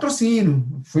consegui esse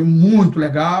patrocínio, foi muito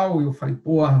legal, eu falei,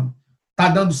 porra, tá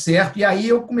dando certo, e aí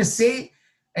eu comecei,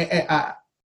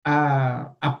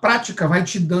 a prática vai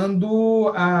te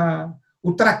dando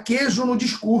o traquejo no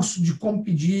discurso de como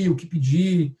pedir, o que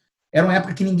pedir. Era uma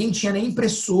época que ninguém tinha nem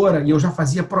impressora, e eu já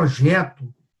fazia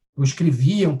projeto, eu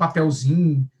escrevia um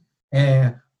papelzinho,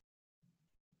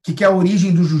 que é a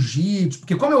origem do jiu-jitsu,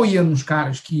 porque como eu ia nos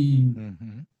caras que,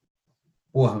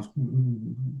 porra,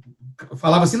 eu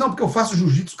falava assim, não, porque eu faço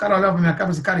jiu-jitsu, o cara olhava pra minha cara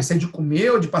e dizia, cara, isso é de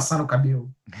comer ou de passar no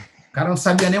cabelo? O cara não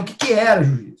sabia nem o que era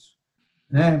jiu-jitsu.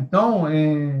 Né? Então,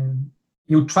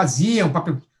 eu fazia um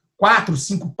papel, 4,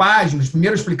 5 páginas.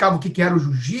 Primeiro eu explicava o que era o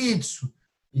jiu-jitsu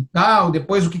e tal,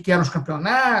 depois o que eram os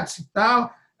campeonatos e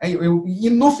tal. E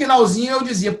no finalzinho eu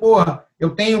dizia, porra,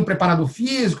 eu tenho um preparador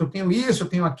físico, eu tenho isso, eu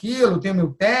tenho aquilo, eu tenho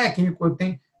meu técnico, eu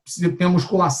tenho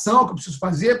musculação que eu preciso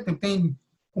fazer, eu tenho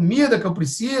comida que eu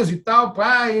preciso e tal,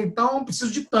 então eu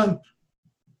preciso de tanto.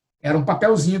 Era um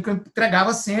papelzinho que eu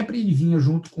entregava sempre e vinha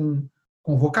junto com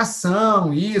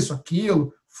convocação, isso,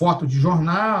 aquilo, foto de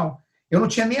jornal. Eu não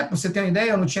tinha nem, para você ter uma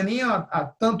ideia, eu não tinha nem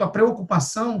tanto a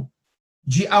preocupação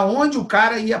de aonde o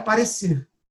cara ia aparecer.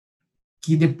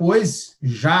 Que depois,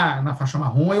 já na faixa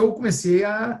marrom, eu comecei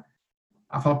a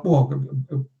falar, pô,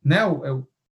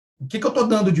 o que eu estou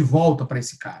dando de volta para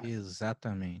esse cara?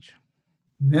 Exatamente.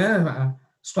 Né? A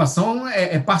situação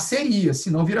é parceria,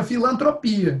 senão vira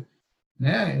filantropia.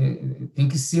 Né? Tem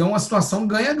que ser uma situação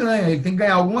ganha-ganha. Ele tem que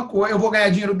ganhar alguma coisa. Eu vou ganhar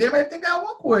dinheiro dele, mas ele tem que ganhar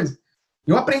alguma coisa.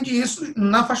 Eu aprendi isso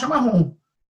na faixa marrom.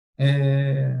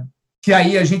 Que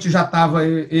aí a gente já estava,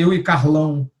 eu e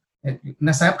Carlão,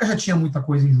 nessa época já tinha muita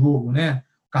coisa em jogo, né?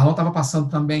 O Carlão estava passando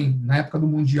também, na época do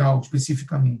Mundial,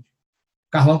 especificamente.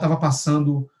 O Carlão estava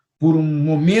passando por um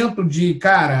momento de,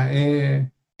 cara,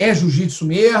 jiu-jitsu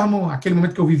mesmo, aquele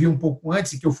momento que eu vivi um pouco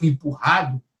antes, e que eu fui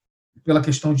empurrado pela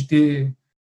questão de ter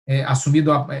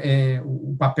assumido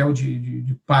o papel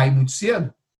de pai muito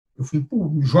cedo, eu fui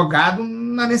jogado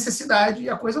na necessidade e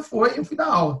a coisa foi, eu fui dar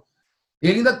aula.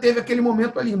 Ele ainda teve aquele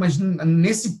momento ali, mas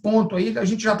nesse ponto aí a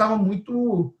gente já estava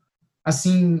muito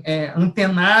assim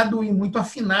antenado e muito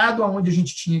afinado aonde a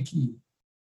gente tinha que ir.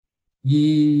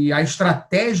 E a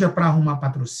estratégia para arrumar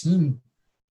patrocínio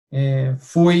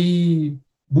foi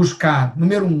buscar,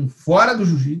 número 1, fora do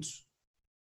jiu-jitsu,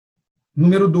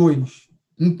 número 2,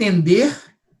 entender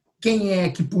quem é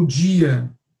que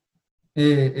podia,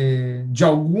 de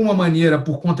alguma maneira,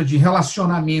 por conta de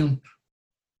relacionamento,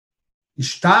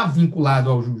 estar vinculado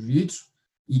ao jiu-jitsu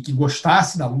e que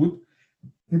gostasse da luta.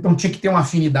 Então tinha que ter uma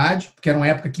afinidade, porque era uma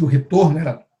época que o retorno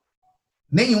era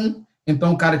nenhum.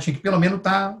 Então o cara tinha que pelo menos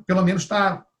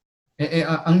estar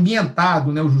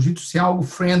ambientado, né? O jiu-jitsu ser algo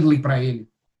friendly para ele.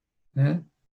 Né?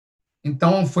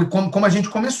 Então foi como a gente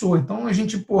começou. Então a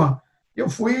gente, porra, eu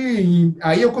fui,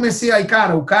 aí eu comecei, aí,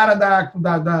 cara, o cara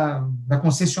da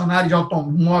concessionária de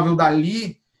automóvel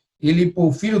dali,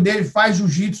 o filho dele faz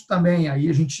jiu-jitsu também, aí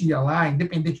a gente ia lá,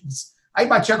 independente disso. Aí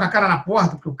batia com a cara na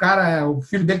porta, porque o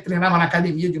filho dele treinava na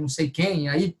academia de não sei quem,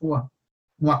 aí, pô,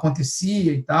 não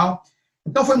acontecia e tal.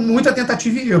 Então foi muita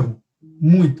tentativa e erro,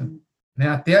 muita. Né?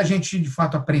 Até a gente, de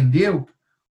fato, aprendeu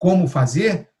como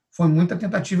fazer, foi muita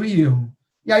tentativa e erro.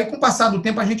 E aí, com o passar do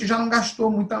tempo, a gente já não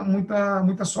gastou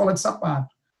muita sola de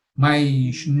sapato.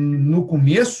 Mas, no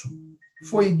começo,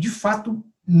 foi, de fato,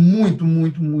 muito,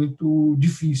 muito, muito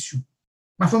difícil.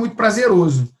 Mas foi muito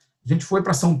prazeroso. A gente foi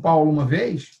para São Paulo uma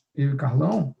vez, eu e o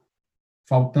Carlão,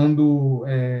 faltando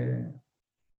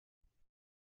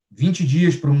 20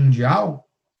 dias para o Mundial,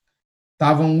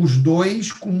 estavam os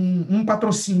dois com um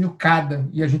patrocínio cada,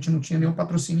 e a gente não tinha nenhum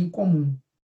patrocínio em comum.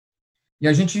 E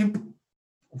a gente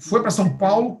foi para São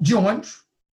Paulo de ônibus,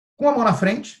 com a mão na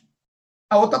frente,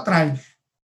 a outra atrás.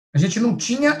 A gente não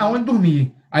tinha aonde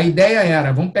dormir. A ideia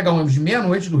era, vamos pegar o ônibus de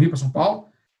meia-noite do Rio para São Paulo,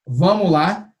 vamos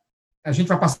lá, a gente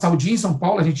vai passar o dia em São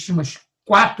Paulo, a gente tinha umas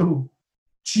 4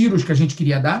 tiros que a gente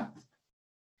queria dar.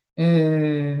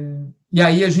 E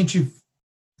aí a gente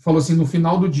falou assim, no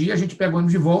final do dia, a gente pega o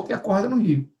ônibus de volta e acorda no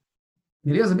Rio.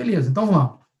 Beleza? Beleza, então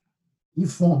vamos. E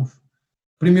fomos.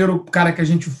 Primeiro cara que a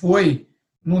gente foi,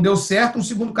 não deu certo. Um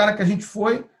segundo cara que a gente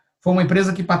foi uma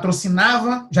empresa que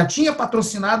patrocinava, já tinha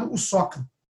patrocinado o Soca.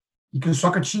 E que o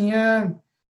Soca tinha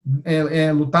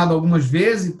lutado algumas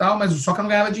vezes e tal, mas o Soca não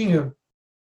ganhava dinheiro.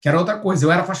 Que era outra coisa.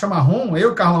 Eu era faixa marrom, eu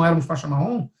e o Carlão éramos faixas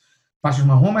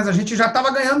marrom, mas a gente já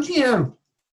estava ganhando dinheiro.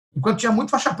 Enquanto tinha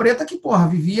muito faixa preta que, porra,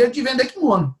 vivia de vender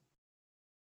kimono.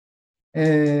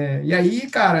 E aí,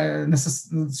 cara,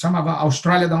 chamava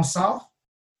Australia Down South,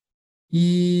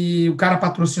 e o cara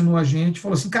patrocinou a gente,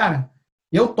 falou assim, cara,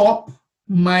 eu topo,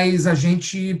 mas a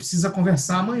gente precisa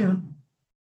conversar amanhã.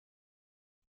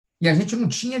 E a gente não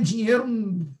tinha dinheiro,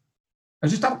 a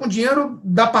gente estava com dinheiro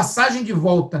da passagem de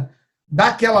volta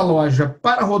daquela loja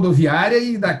para a rodoviária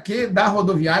e da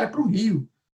rodoviária para o Rio.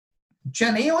 Não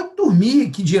tinha nem onde dormir,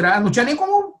 que dirá, não tinha nem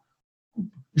como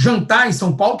jantar em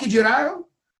São Paulo, que dirá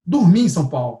dormir em São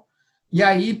Paulo. E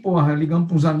aí, porra, ligamos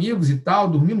para uns amigos e tal,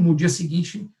 dormimos. No dia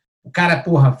seguinte, o cara,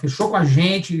 porra, fechou com a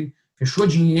gente, fechou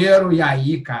dinheiro, e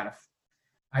aí, cara,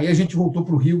 aí a gente voltou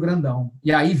para o Rio grandão.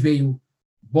 E aí veio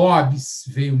Bob's,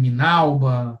 veio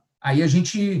Minalba, aí a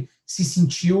gente se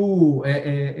sentiu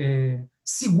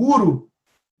seguro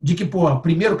de que, pô,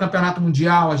 primeiro campeonato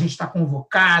mundial, a gente está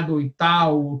convocado e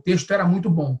tal, o texto era muito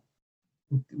bom.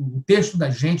 O texto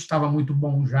da gente estava muito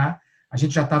bom já, a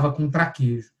gente já estava com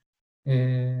traquejo.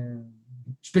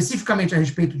 Especificamente a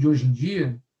respeito de hoje em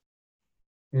dia,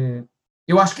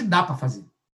 eu acho que dá para fazer.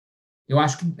 Eu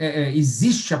acho que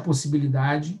existe a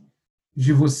possibilidade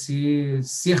de você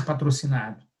ser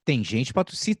patrocinado.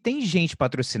 Se tem gente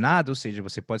patrocinada, ou seja,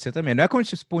 você pode ser também. Não é como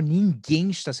se ninguém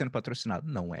está sendo patrocinado.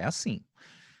 Não é assim.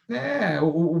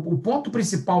 O ponto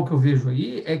principal que eu vejo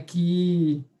aí é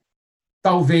que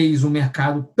talvez o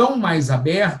mercado tão mais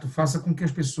aberto faça com que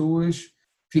as pessoas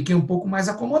fiquem um pouco mais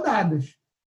acomodadas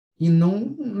e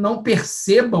não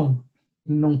percebam,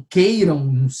 não queiram,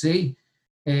 não sei,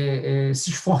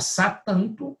 se esforçar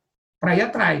tanto para ir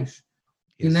atrás.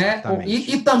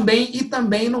 E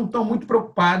também não estão muito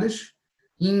preocupadas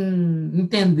em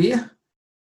entender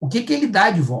o que ele dá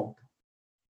de volta.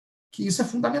 Que isso é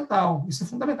fundamental.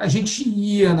 A gente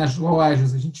ia nas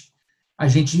lojas, a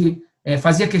gente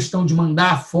fazia questão de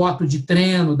mandar foto de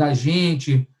treino da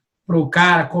gente para o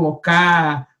cara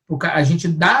colocar, a gente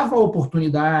dava a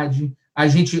oportunidade,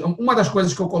 uma das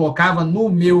coisas que eu colocava no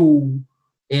meu,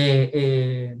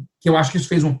 que eu acho que isso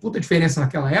fez uma puta diferença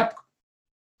naquela época,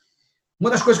 uma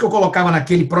das coisas que eu colocava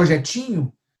naquele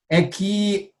projetinho é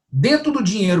que dentro do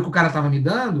dinheiro que o cara estava me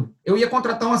dando, eu ia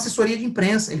contratar uma assessoria de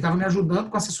imprensa. Ele estava me ajudando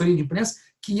com a assessoria de imprensa,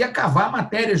 que ia cavar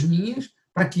matérias minhas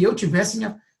para que eu tivesse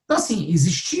minha... Então, assim,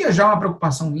 existia já uma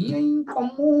preocupação minha em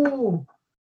como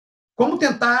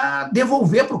tentar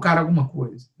devolver para o cara alguma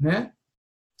coisa, né?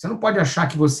 Você não pode achar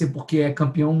que você, porque é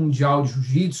campeão mundial de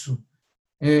jiu-jitsu,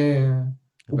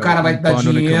 o cara vai te dar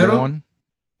dinheiro,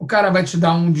 o cara vai te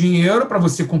dar um dinheiro para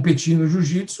você competir no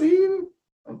jiu-jitsu e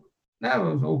né,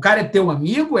 o cara é teu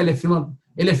amigo, ele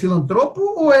é filantropo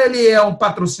ou ele é um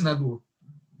patrocinador?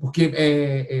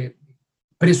 Porque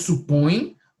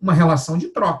pressupõe uma relação de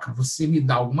troca. Você me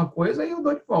dá alguma coisa e eu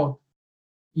dou de volta.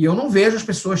 E eu não vejo as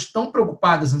pessoas tão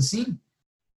preocupadas assim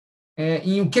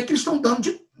em o que eles estão dando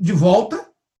de volta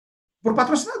para o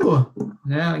patrocinador.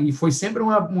 Né? E foi sempre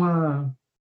uma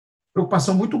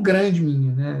preocupação muito grande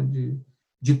minha, né?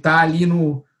 De estar ali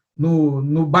no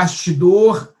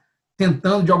bastidor,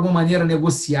 tentando de alguma maneira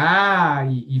negociar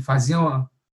e fazer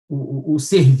o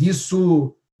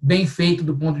serviço bem feito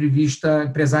do ponto de vista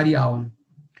empresarial. Né?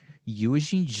 E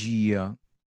hoje em dia,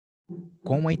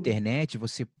 com a internet,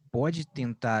 você pode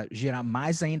tentar gerar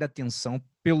mais ainda atenção,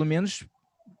 pelo menos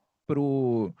para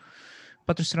o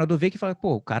patrocinador ver que fala,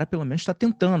 pô, o cara pelo menos está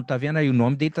tentando, tá vendo aí, o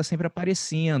nome dele está sempre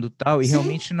aparecendo, tal, e Sim.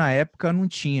 Realmente na época não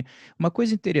tinha. Uma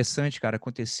coisa interessante, cara,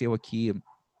 aconteceu aqui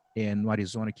no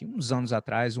Arizona, aqui, uns anos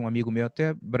atrás, um amigo meu,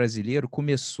 até brasileiro,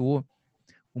 começou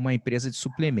uma empresa de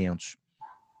suplementos.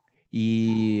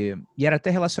 E era até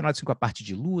relacionado assim, com a parte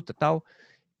de luta e tal.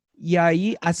 E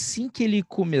aí, assim que ele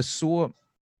começou,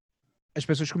 as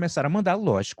pessoas começaram a mandar,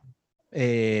 lógico,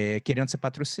 querendo ser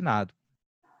patrocinado.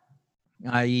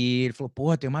 Aí ele falou,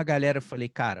 porra, tem uma galera. Eu falei,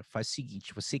 cara, faz o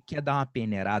seguinte, você quer dar uma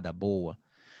peneirada boa?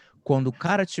 Quando o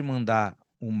cara te mandar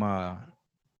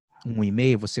um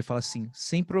e-mail, você fala assim,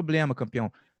 sem problema,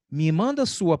 campeão, me manda a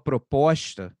sua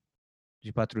proposta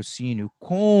de patrocínio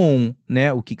com,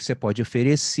 né, o que você pode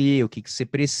oferecer, o que você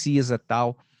precisa,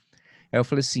 tal. Aí eu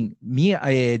falei assim,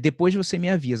 depois você me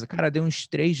avisa. Cara, deu uns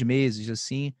 3 meses,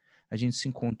 assim, a gente se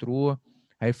encontrou.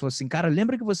 Aí ele falou assim, cara,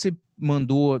 lembra que você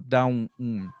mandou dar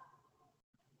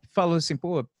falou assim,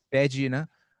 pô, pede, né,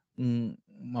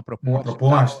 uma Uma proposta e tal.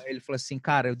 proposta. Aí ele falou assim,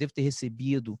 cara, eu devo ter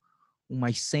recebido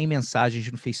umas 100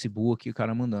 mensagens no Facebook, o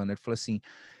cara mandando. Ele falou assim,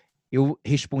 eu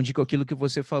respondi com aquilo que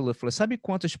você falou. Ele falou, sabe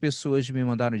quantas pessoas me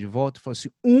mandaram de volta? Ele falou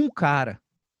assim, um cara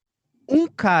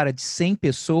de 100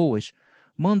 pessoas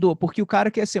mandou, porque o cara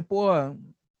quer assim, pô,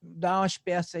 dá umas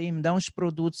peças aí, me dá uns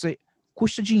produtos aí.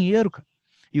 Custa dinheiro, cara.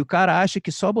 E o cara acha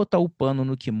que só botar o pano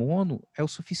no kimono é o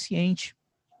suficiente.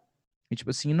 E, tipo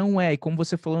assim, não é. E como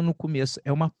você falou no começo,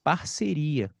 é uma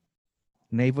parceria.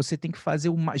 Né? E você tem que fazer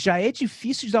uma. Já é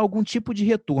difícil de dar algum tipo de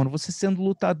retorno. Você sendo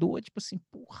lutador, tipo assim,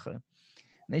 porra.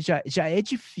 Né? Já é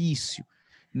difícil.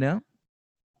 Né?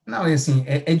 Não, e assim,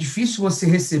 é difícil você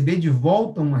receber de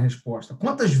volta uma resposta.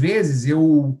 Quantas vezes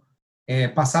eu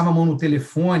passava a mão no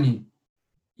telefone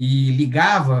e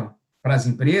ligava para as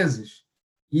empresas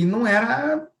e não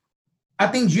era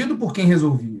atendido por quem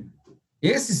resolvia.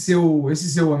 Esse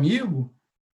seu amigo,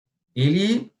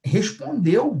 ele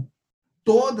respondeu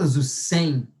todos os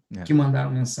 100 que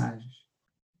mandaram mensagens.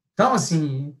 Então,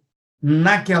 assim,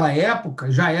 naquela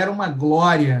época já era uma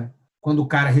glória quando o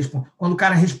cara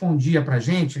respondia para a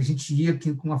gente ia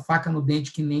com uma faca no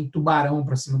dente que nem tubarão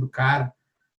para cima do cara,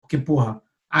 porque porra,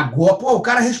 agora, pô, o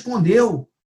cara respondeu,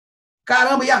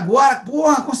 caramba, e agora,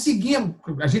 porra, conseguimos.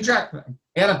 A gente já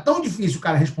era tão difícil o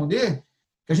cara responder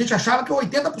que a gente achava que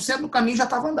 80% do caminho já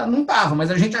estava andado. Não estava, mas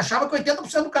a gente achava que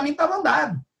 80% do caminho estava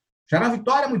andado. Já era uma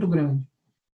vitória muito grande.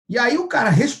 E aí o cara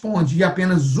responde e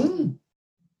apenas um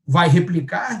vai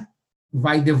replicar,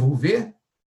 vai devolver,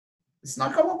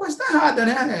 sinal que alguma coisa está errada,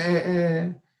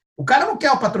 né? O cara não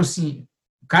quer o patrocínio,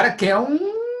 o cara quer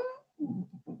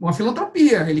uma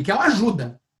filantropia, ele quer uma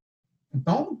ajuda.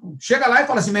 Então, chega lá e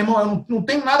fala assim, meu irmão, eu não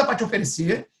tenho nada para te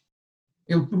oferecer,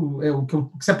 o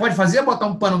que você pode fazer é botar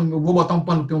um pano, eu vou botar um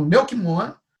pano no meu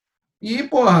kimono, e,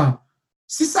 porra,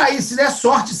 se der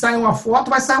sorte, sai uma foto,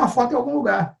 vai sair uma foto em algum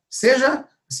lugar. Seja,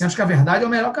 assim, acho que a verdade é o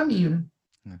melhor caminho,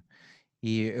 né?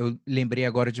 E eu lembrei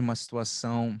agora de uma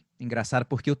situação engraçada,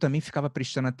 porque eu também ficava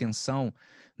prestando atenção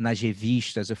nas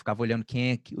revistas, eu ficava olhando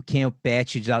quem é o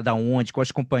pet da onde,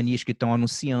 quais companhias que estão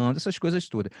anunciando, essas coisas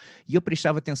todas. E eu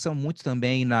prestava atenção muito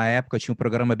também, na época tinha um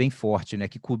programa bem forte, né,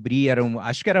 que cobria,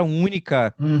 acho que era a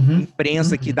única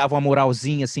imprensa que dava uma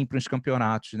moralzinha assim para os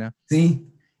campeonatos, né?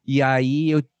 Sim. E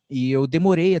aí eu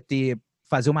demorei a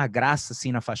fazer uma graça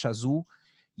assim na faixa azul.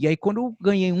 E aí, quando eu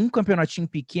ganhei um campeonatinho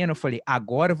pequeno, eu falei,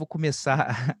 agora eu vou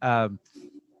começar a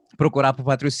procurar por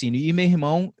patrocínio. E meu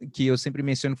irmão, que eu sempre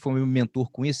menciono que foi meu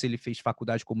mentor com isso, ele fez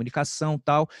faculdade de comunicação e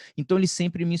tal, então ele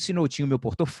sempre me ensinou, tinha o meu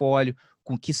portfólio,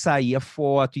 com que saía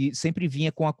foto, e sempre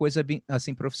vinha com uma coisa bem,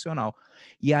 assim, profissional.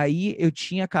 E aí eu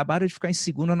tinha acabado de ficar em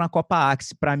segundo na Copa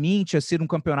Axe. Para mim, tinha sido um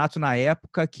campeonato na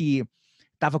época que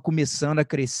estava começando a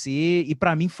crescer, e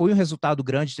para mim foi um resultado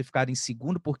grande ter ficado em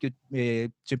segundo, porque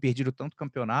eu tinha perdido tanto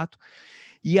campeonato.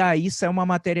 E aí saiu uma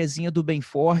matériazinha do Bem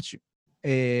Forte,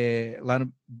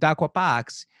 da Copa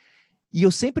Axe. E eu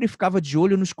sempre ficava de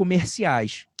olho nos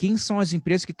comerciais. Quem são as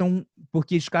empresas que estão...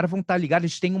 Porque os caras vão estar ligados,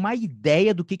 eles têm uma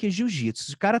ideia do que é jiu-jitsu.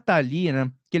 Se o cara tá ali,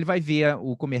 né, que ele vai ver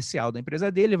o comercial da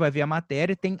empresa dele, ele vai ver a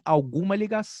matéria, tem alguma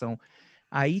ligação.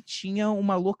 Aí tinha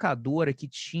uma locadora que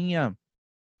tinha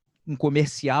um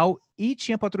comercial e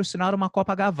tinha patrocinado uma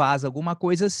Copa Gavasa, alguma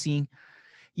coisa assim.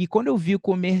 E quando eu vi o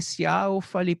comercial, eu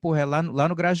falei, porra, é lá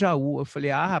no Grajaú. Eu falei,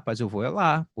 rapaz, eu vou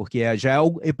lá, porque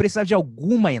eu precisava de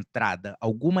alguma entrada,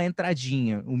 alguma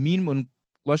entradinha, o mínimo,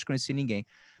 lógico que eu não conheci ninguém.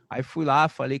 Aí fui lá,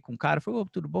 falei com o cara, falei,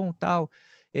 tudo bom, tal,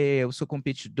 eu sou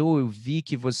competidor, eu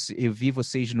vi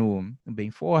vocês no Bem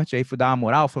Forte, aí fui dar uma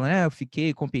moral, falando, eu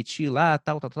fiquei, competi lá,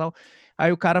 tal.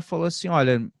 Aí o cara falou assim,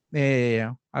 olha,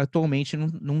 atualmente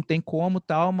não tem como,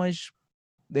 tal, mas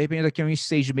de repente daqui a uns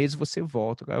 6 meses você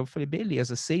volta. Aí eu falei,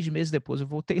 beleza, 6 meses depois eu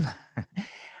voltei lá.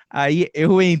 Aí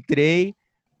eu entrei,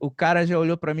 o cara já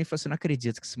olhou para mim e falou assim, não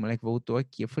acredito que esse moleque voltou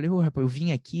aqui. Eu falei, rapaz, eu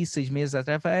vim aqui 6 meses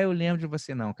atrás. Eu falei, eu lembro de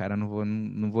você. Não, cara,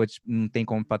 não tem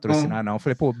como patrocinar, não. Eu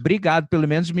falei, pô, obrigado, pelo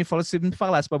menos se me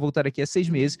falasse para voltar aqui a 6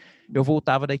 meses, eu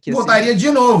voltava daqui a 6 meses. Voltaria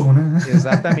de novo, né?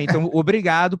 Exatamente. Então,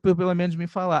 obrigado por pelo menos me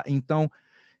falar. Então,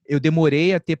 eu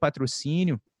demorei a ter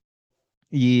patrocínio,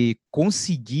 E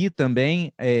consegui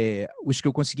também, os que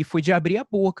eu consegui foi de abrir a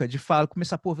boca, de falar,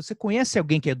 começar, pô, você conhece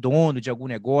alguém que é dono de algum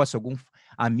negócio, algum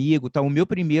amigo, tá? O meu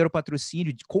primeiro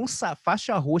patrocínio com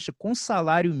faixa roxa, com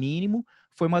salário mínimo,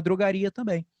 foi uma drogaria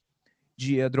também.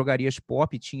 De drogarias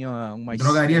pop, tinha umas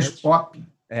Drogarias 7. pop.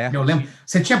 Eu lembro.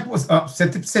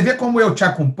 Você vê como eu te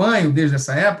acompanho desde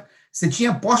essa época. Você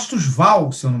tinha Postos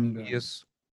Val, se eu não me engano. Isso.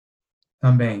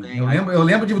 Também. Eu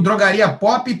lembro de drogaria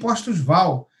pop e Postos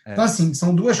Val. Então, assim,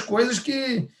 são duas coisas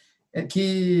que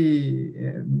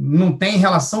não tem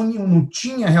relação nenhuma, não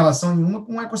tinha relação nenhuma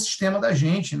com o ecossistema da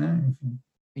gente, né? Enfim.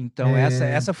 Então,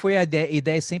 essa foi a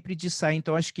ideia sempre de sair.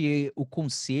 Então, acho que o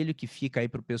conselho que fica aí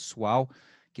para o pessoal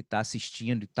que está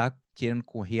assistindo e está querendo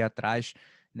correr atrás,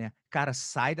 né? Cara,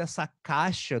 sai dessa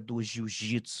caixa do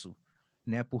jiu-jitsu,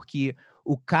 né? Porque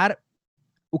o cara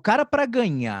para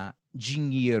ganhar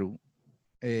dinheiro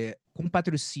com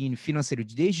patrocínio financeiro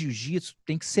de jiu-jitsu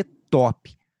tem que ser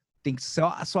top. Tem que ser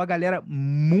só a galera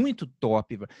muito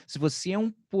top. Se você é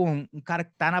um cara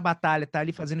que tá na batalha, tá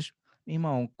ali fazendo...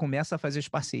 Irmão, começa a fazer as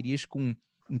parcerias com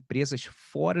empresas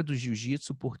fora do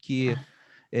jiu-jitsu, porque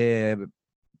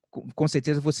com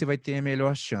certeza você vai ter a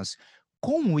melhor chance.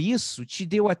 Com isso, te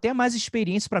deu até mais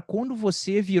experiência para quando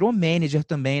você virou manager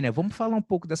também, né? Vamos falar um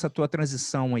pouco dessa tua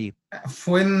transição aí.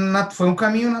 Foi um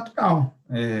caminho natural.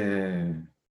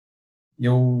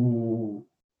 Eu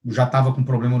já estava com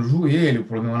problema no joelho,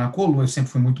 problema na coluna, eu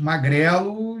sempre fui muito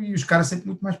magrelo e os caras sempre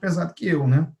muito mais pesados que eu,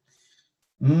 né?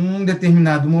 Num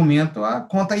determinado momento, a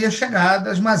conta ia chegar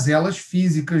das mazelas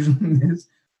físicas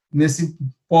nesse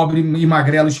pobre e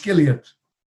magrelo esqueleto.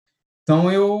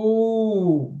 Então,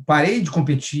 eu parei de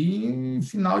competir em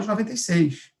final de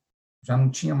 96. Já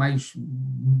não tinha mais um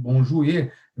bom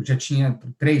joelho, eu já tinha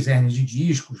 3 hérnias de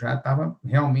disco, já estava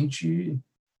realmente...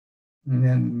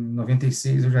 Né, em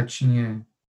 96 eu já tinha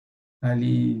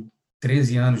ali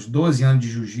 13 anos, 12 anos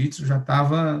de jiu-jitsu, já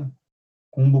estava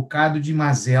com um bocado de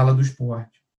mazela do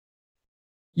esporte.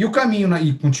 E o caminho,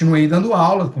 e continuei dando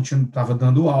aula, estava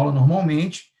dando aula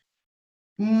normalmente,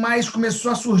 mas começou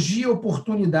a surgir a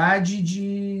oportunidade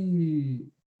de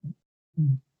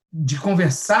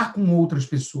conversar com outras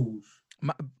pessoas.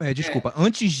 Desculpa,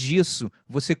 antes disso,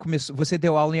 você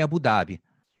deu aula em Abu Dhabi,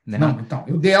 né? Não, então,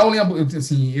 eu dei aula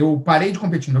eu parei de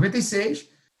competir em 96,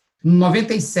 em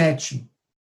 97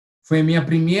 foi a minha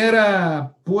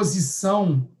primeira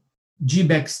posição de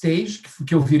backstage,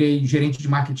 que eu virei gerente de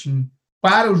marketing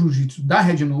para o jiu-jitsu da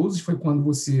Red Nose, foi quando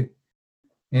você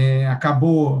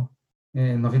acabou,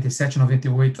 97,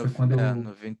 98, foi quando eu...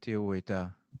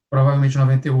 98, Provavelmente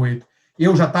 98.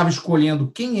 Eu já estava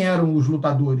escolhendo quem eram os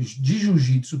lutadores de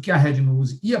jiu-jitsu que a Red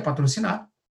Nose ia patrocinar.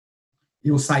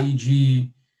 Eu saí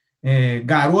de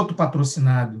garoto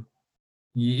patrocinado,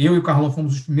 e eu e o Carlão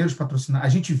fomos os primeiros patrocinados. A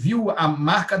gente viu a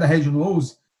marca da Red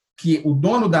Nose, que o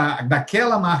dono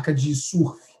daquela marca de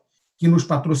surf que nos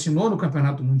patrocinou no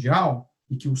Campeonato Mundial,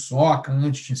 e que o Soca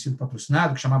antes tinha sido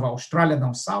patrocinado, que chamava Australia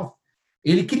Down South,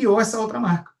 ele criou essa outra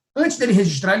marca. Antes dele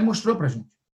registrar, ele mostrou para a gente.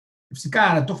 Eu disse,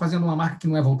 cara, estou fazendo uma marca que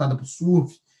não é voltada para o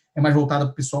surf, é mais voltada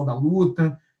para o pessoal da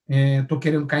luta, estou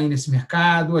querendo cair nesse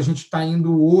mercado, a gente está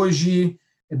indo hoje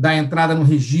da entrada no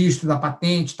registro, da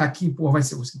patente, está aqui, pô, vai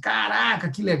ser você. Caraca,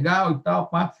 que legal e tal.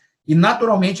 Pá. E,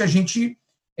 naturalmente, a gente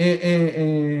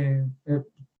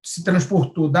se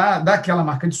transportou daquela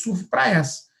marca de surf para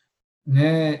essa.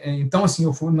 Né? Então, assim,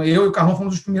 eu e o Carlão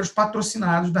fomos os primeiros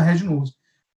patrocinados da Red Nose.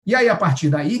 E aí, a partir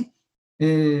daí,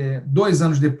 2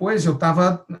 anos depois, eu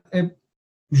estava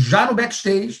já no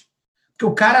backstage, porque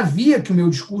o cara via que o meu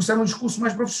discurso era um discurso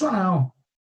mais profissional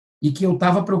e que eu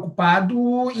estava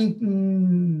preocupado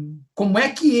em como é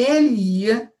que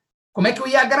como é que eu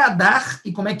ia agradar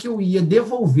e como é que eu ia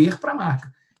devolver para a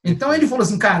marca. Então ele falou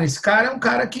assim, cara, esse cara é um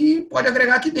cara que pode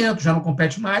agregar aqui dentro, já não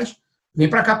compete mais, vem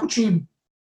para cá para o time.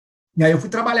 E aí eu fui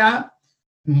trabalhar,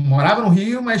 morava no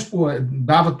Rio, mas pô,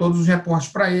 dava todos os reportes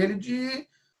para ele de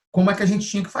como é que a gente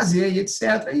tinha que fazer e etc.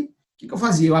 E o que eu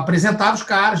fazia? Eu apresentava os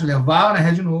caras, levava na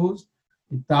Red Nose,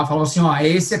 e tal, falou assim, ó,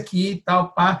 esse aqui e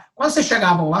tal, pá. Quando vocês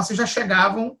chegavam lá, vocês já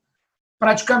chegavam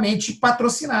praticamente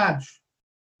patrocinados.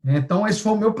 Então, esse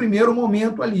foi o meu primeiro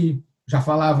momento ali. Já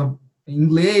falava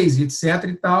inglês, etc.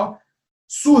 e tal.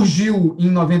 Surgiu em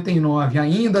 99,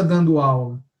 ainda dando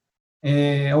aula,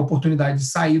 a oportunidade de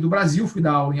sair do Brasil, fui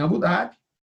dar aula em Abu Dhabi.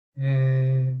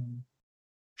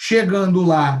 Chegando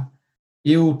lá,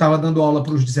 eu estava dando aula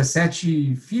para os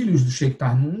 17 filhos do Sheikh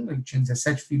Tarnum, ele tinha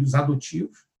 17 filhos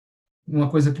adotivos. Uma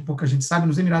coisa que pouca gente sabe,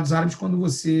 nos Emirados Árabes, quando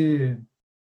você...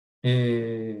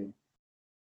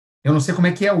 eu não sei como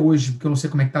é que é hoje, porque eu não sei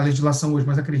como é que está a legislação hoje,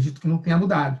 mas acredito que não tenha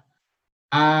mudado.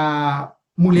 A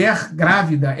mulher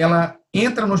grávida, ela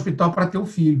entra no hospital para ter o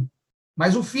filho.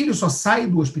 Mas o filho só sai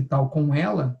do hospital com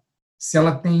ela se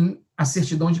ela tem a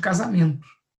certidão de casamento.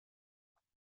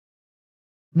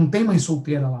 Não tem mãe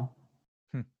solteira lá.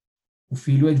 O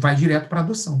filho vai direto para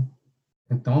adoção.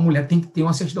 Então, a mulher tem que ter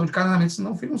uma certidão de casamento,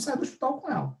 senão o filho não sai do hospital com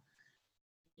ela.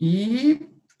 E,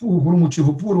 por um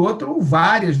motivo ou por outro,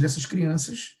 várias dessas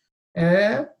crianças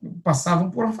passavam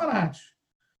por orfanatos.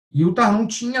 E o Tarnum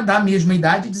tinha, da mesma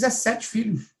idade, 17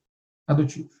 filhos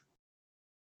adotivos,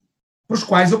 para os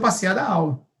quais eu passei a dar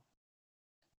aula,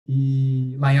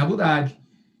 lá em Abu Dhabi.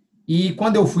 E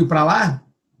quando eu fui para lá,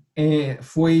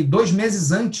 foi 2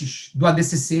 meses antes do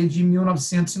ADCC de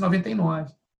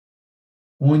 1999,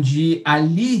 onde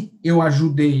ali eu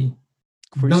ajudei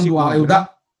Foi dando aula.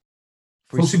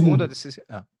 Foi o segundo ADCC.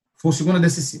 Foi o segundo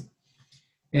ADCC.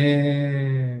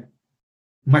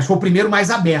 Mas foi o primeiro mais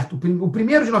aberto. O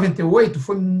primeiro de 98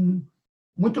 foi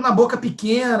muito na boca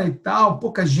pequena e tal,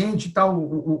 pouca gente e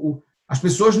tal. As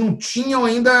pessoas não tinham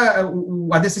ainda.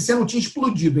 O ADCC não tinha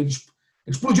explodido. Ele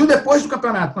explodiu depois do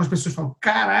campeonato, quando as pessoas falam: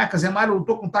 caraca, Zé Mário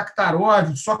lutou com o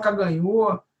Taktarov, o Soca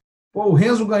ganhou, pô, o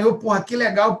Renzo ganhou, porra, que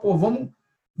legal, pô, vamos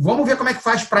ver como é que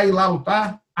faz para ir lá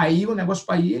lutar. Aí o negócio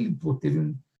para ir, ele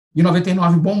teve. Em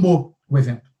 99 bombou o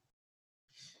evento.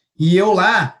 E eu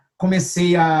lá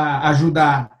comecei a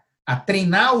ajudar a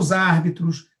treinar os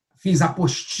árbitros, fiz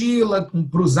apostila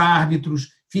para os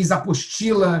árbitros, fiz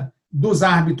apostila dos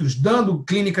árbitros, dando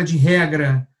clínica de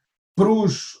regra para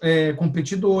os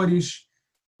competidores.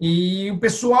 E o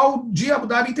pessoal de Abu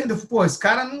Dhabi entendeu, pô, esse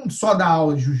cara não só dá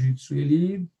aula de jiu-jitsu,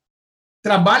 ele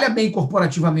trabalha bem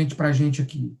corporativamente para a gente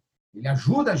aqui, ele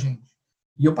ajuda a gente.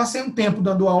 E eu passei um tempo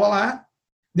dando aula lá,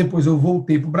 depois eu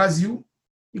voltei para o Brasil,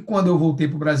 e quando eu voltei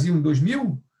para o Brasil, em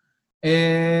 2000,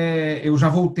 eu já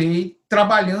voltei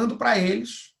trabalhando para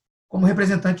eles, como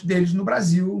representante deles no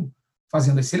Brasil,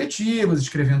 fazendo as seletivas,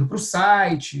 escrevendo para o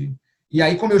site. E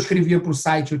aí, como eu escrevia para o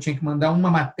site, eu tinha que mandar uma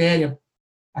matéria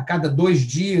a cada 2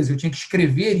 dias, eu tinha que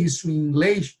escrever isso em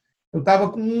inglês. Eu estava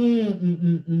com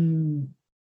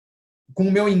com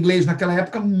o meu inglês naquela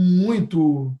época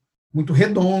muito, muito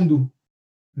redondo,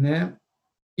 né?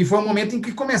 E foi um momento em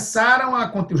que começaram a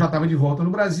acontecer, eu já estava de volta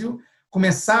no Brasil,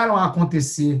 começaram a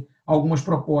acontecer algumas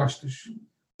propostas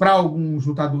para alguns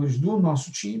lutadores do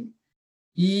nosso time,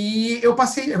 e eu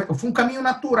foi um caminho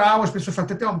natural, as pessoas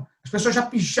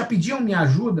já pediam minha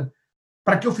ajuda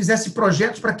para que eu fizesse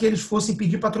projetos para que eles fossem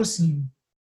pedir patrocínio.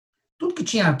 Tudo que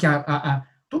tinha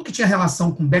tudo que tinha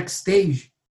relação com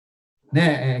backstage,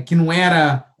 né, que não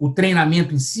era o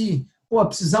treinamento em si, pô,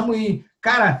 precisamos ir.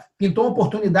 Cara, pintou uma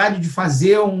oportunidade de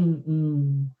fazer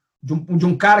de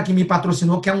um cara que me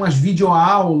patrocinou, que é umas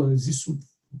videoaulas. Isso,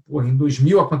 porra, em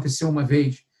 2000 aconteceu uma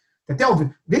vez. Até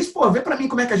vê para mim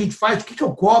como é que a gente faz, o que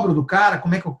eu cobro do cara,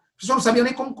 como é que eu. A pessoa não sabia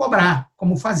nem como cobrar,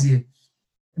 como fazer.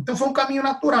 Então foi um caminho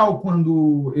natural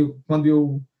quando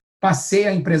eu passei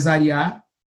a empresariar.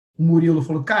 O Murilo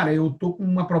falou: cara, eu tô com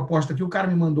uma proposta aqui, o cara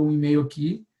me mandou um e-mail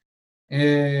aqui.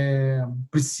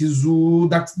 Preciso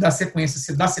dar sequência.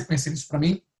 Você dá sequência nisso para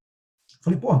mim?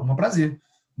 Falei, pô, um prazer.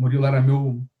 O Murilo era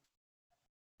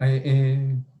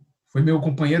foi meu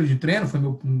companheiro de treino,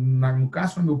 no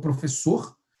caso, foi meu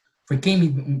professor, foi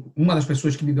uma das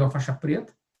pessoas que me deu a faixa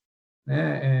preta,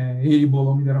 né? Ele,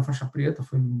 Bolão, me deram a faixa preta,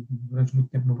 foi durante muito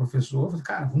tempo meu professor. Falei,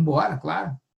 cara, vamos embora,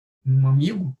 claro, um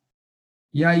amigo.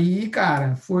 E aí,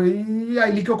 cara, foi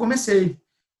ali que eu comecei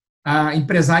a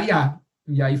empresariar.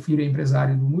 E aí virei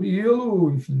empresário do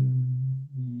Murilo, enfim.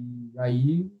 E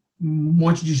aí um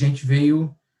monte de gente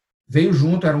veio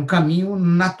junto, era um caminho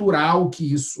natural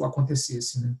que isso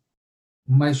acontecesse, né?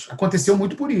 Mas aconteceu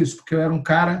muito por isso, porque eu era um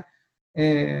cara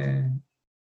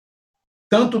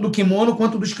tanto do kimono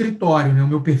quanto do escritório, né? O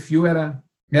meu perfil era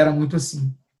muito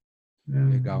assim.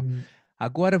 Legal.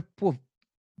 Agora, pô,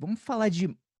 vamos falar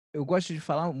eu gosto de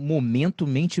falar momento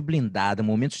mente blindada,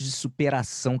 momentos de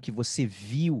superação que você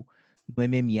viu no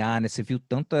MMA, né? Você viu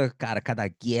cada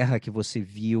guerra que você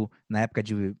viu na época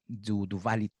do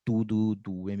Vale Tudo,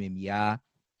 do MMA.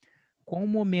 Qual o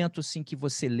momento, assim, que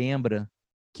você lembra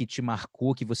que te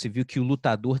marcou, que você viu que o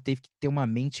lutador teve que ter uma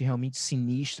mente realmente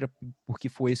sinistra, porque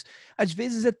foi isso? Às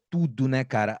vezes é tudo, né,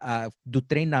 cara? Do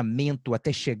treinamento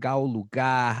até chegar ao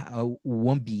lugar,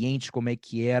 o ambiente, como é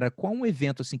que era. Qual um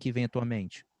evento, assim, que vem à tua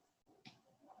mente?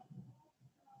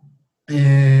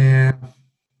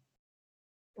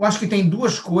 Eu acho que tem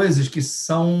 2 coisas que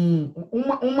são...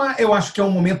 Uma eu acho que é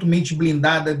um momento mente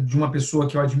blindada de uma pessoa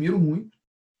que eu admiro muito.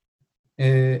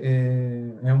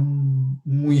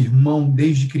 Um irmão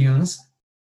desde criança.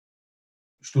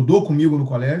 Estudou comigo no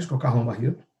colégio, que é o Carlão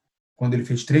Barreto, quando ele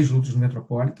fez 3 lutas no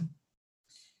Metropolitan.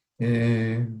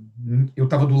 Eu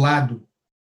estava do lado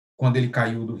quando ele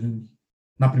caiu do ringue,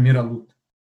 na primeira luta.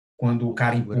 Quando o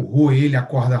cara empurrou ele, a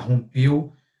corda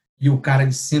rompeu e o cara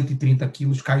de 130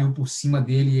 quilos caiu por cima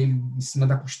dele, ele em cima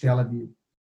da costela dele.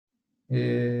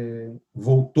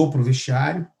 Voltou para o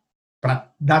vestiário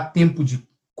para dar tempo de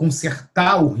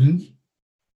consertar o ringue.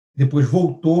 Depois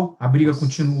voltou, a briga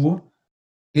continuou.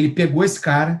 Ele pegou esse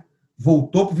cara,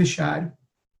 voltou para o vestiário.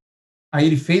 Aí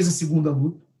ele fez a segunda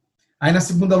luta. Aí na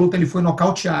segunda luta ele foi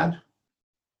nocauteado.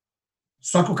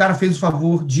 Só que o cara fez o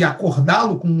favor de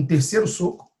acordá-lo com um terceiro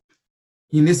soco.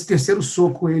 E nesse terceiro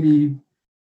soco ele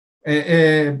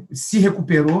se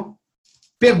recuperou,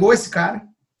 pegou esse cara,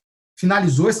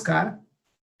 finalizou esse cara,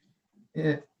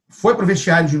 foi para o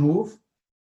vestiário de novo.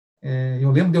 Eu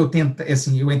lembro de eu tentar,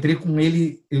 assim, eu entrei com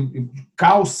ele,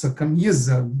 calça,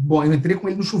 camisa, bom, eu entrei com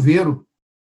ele no chuveiro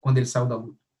quando ele saiu da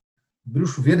luta. Abri o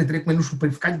chuveiro, entrei com ele no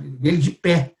chuveiro, ficar ele de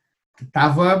pé, que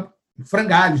estava em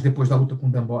frangalhos depois da luta com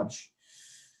o Dan Bodge.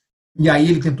 E aí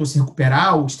ele tentou se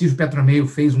recuperar, o Steve Petromeio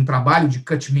fez um trabalho de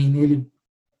cutman nele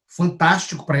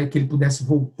fantástico para que ele pudesse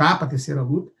voltar para a terceira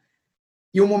luta.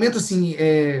 E o momento, assim,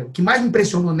 o que mais me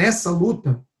impressionou nessa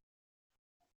luta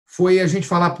foi a gente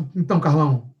falar, então,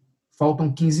 Carlão, faltam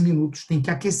 15 minutos, tem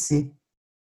que aquecer.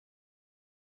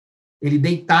 Ele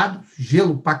deitado,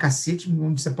 gelo pra cacete,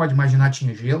 onde você pode imaginar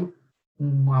tinha gelo,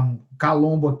 um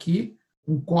calombo aqui,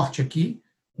 um corte aqui,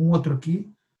 um outro aqui.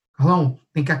 Carlão,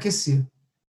 tem que aquecer.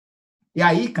 E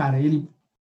aí, cara, ele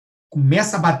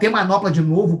começa a bater manopla de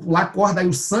novo, pular corda, aí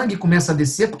o sangue começa a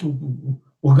descer, porque o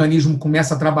organismo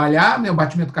começa a trabalhar, né, o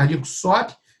batimento cardíaco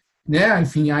sobe, né,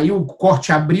 enfim, aí o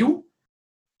corte abriu.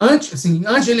 Antes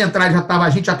de ele entrar, a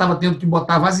gente já estava tendo que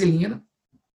botar vaselina.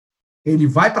 Ele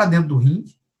vai para dentro do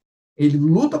ringue, ele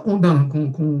luta com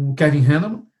o Kevin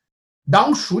Hanneman, dá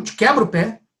um chute, quebra o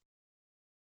pé,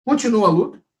 continua a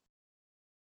luta.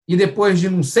 E depois de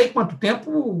não sei quanto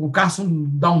tempo, o Carson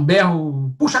dá um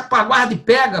berro, puxa para a guarda e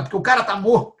pega, porque o cara está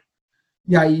morto.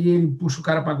 E aí ele puxa o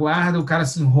cara para a guarda, o cara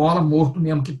se enrola, morto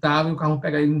mesmo que estava, e o Carlão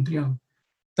pega ele num triângulo.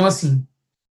 Então, assim,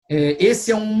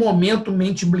 esse é um momento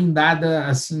mente blindada,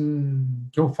 assim,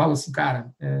 que eu falo assim,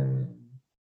 cara,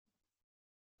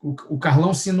 o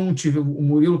Carlão, se não tiver, o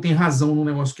Murilo tem razão no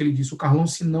negócio que ele disse, o Carlão,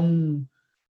 se não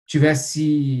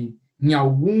tivesse em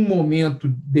algum momento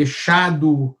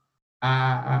deixado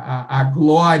a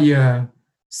glória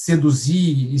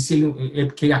seduzir, e se ele,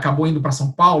 porque ele acabou indo para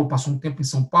São Paulo, passou um tempo em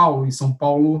São Paulo, e São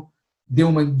Paulo deu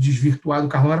uma desvirtuada, o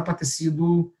Carlão era para ter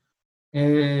sido,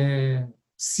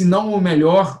 se não o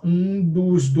melhor, um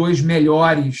dos 2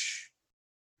 melhores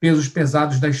pesos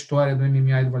pesados da história do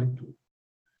MMA e do Vale Tudo.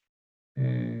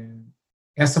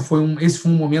 Esse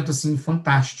foi um momento assim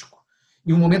fantástico.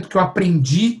 E um momento que eu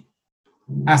aprendi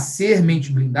a ser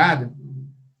mente blindada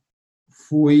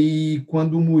foi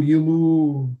quando o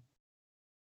Murilo,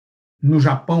 no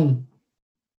Japão,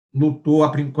 lutou,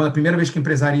 quando a primeira vez que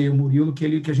empresariei o Murilo, que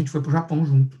a gente foi para o Japão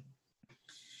junto.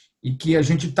 E que a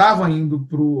gente estava indo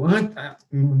para o...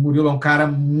 O Murilo é um cara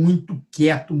muito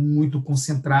quieto, muito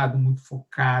concentrado, muito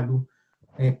focado.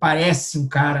 Parece um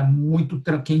cara muito...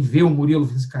 Quem vê o Murilo,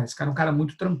 esse cara é um cara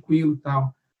muito tranquilo e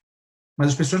tal. Mas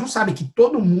as pessoas não sabem que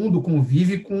todo mundo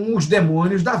convive com os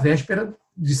demônios da véspera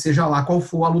de seja lá qual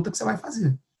for a luta que você vai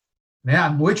fazer. Né? A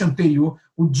noite anterior,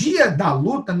 o dia da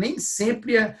luta nem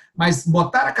sempre mas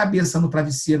botar a cabeça no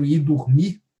travesseiro e ir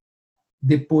dormir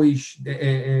depois,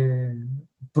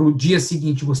 para o dia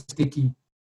seguinte você ter que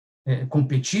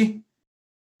competir,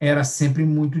 era sempre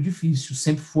muito difícil,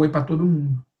 sempre foi para todo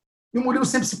mundo. E o Murilo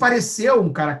sempre se pareceu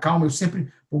um cara calmo,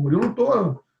 o Murilo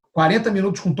lutou 40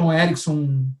 minutos com o Tom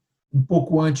Erickson um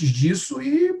pouco antes disso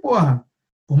e, porra,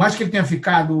 por mais que ele tenha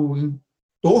ficado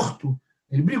torto,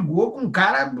 ele brigou com um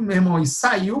cara, meu irmão, e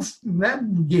saiu, né,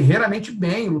 guerreiramente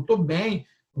bem, lutou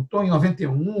em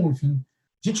 91, enfim.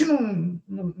 A gente não...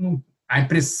 A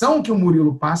impressão que o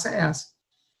Murilo passa é essa.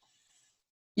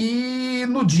 E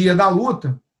no dia da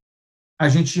luta, a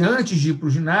gente, antes de ir para o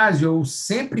ginásio, eu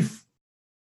sempre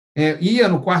ia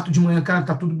no quarto de manhã, cara,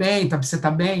 tá tudo bem, você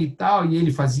tá bem e tal, e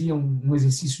ele fazia um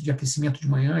exercício de aquecimento de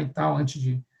manhã e tal,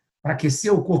 para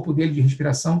aquecer o corpo dele de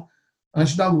respiração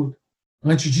antes da luta.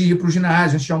 Antes de ir para o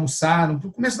ginásio, antes de almoçar,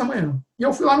 no começo da manhã. E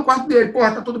eu fui lá no quarto dele,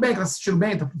 porra, tá tudo bem, tá assistindo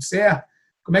bem, tá tudo certo,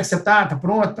 como é que você tá, tá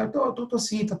pronto? Tô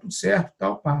assim, tá tudo certo,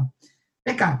 tal, pá.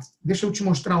 Vem cá, deixa eu te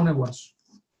mostrar um negócio.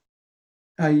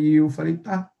 Aí eu falei,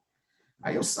 tá.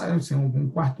 Aí eu saio, assim, um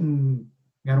quarto,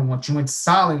 tinha uma de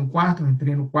sala, um quarto, eu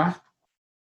entrei no quarto.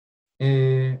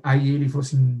 Aí ele falou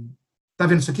assim, tá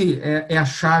vendo isso aqui? É a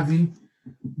chave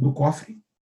do cofre.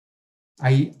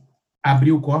 Aí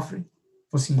abriu o cofre,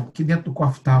 falou assim, aqui dentro do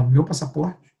cofre tá o meu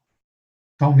passaporte,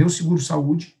 tá o meu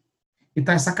seguro-saúde e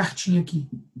tá essa cartinha aqui,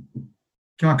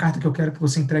 que é uma carta que eu quero que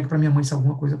você entregue para minha mãe se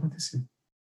alguma coisa acontecer.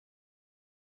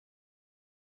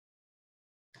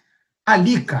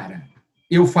 Ali, cara,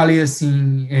 eu falei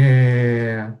assim,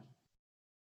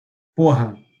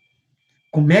 porra,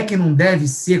 como é que não deve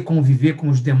ser conviver com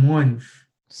os demônios?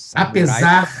 Samurai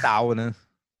Apesar, total, né?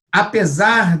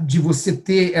 apesar de você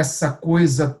ter essa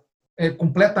coisa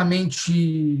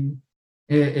completamente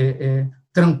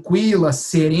tranquila,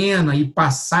 serena e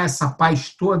passar essa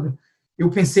paz toda, eu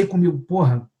pensei comigo,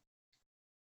 porra,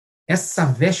 essa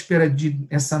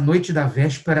noite da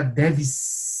véspera deve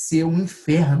ser um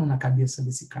inferno na cabeça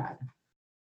desse cara.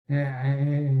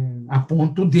 A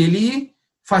ponto dele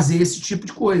fazer esse tipo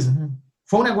de coisa. Né?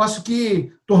 Foi um negócio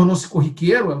que tornou-se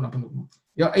corriqueiro.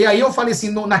 E aí eu falei assim,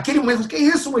 naquele momento, que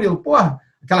isso, Murilo? Porra,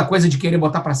 aquela coisa de querer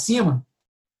botar para cima,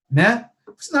 né?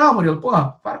 Eu disse, não, Murilo,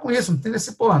 porra, para com isso, não tem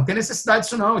necessidade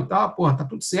disso não, e tal, porra, tá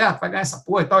tudo certo, vai ganhar essa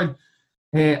porra e tal.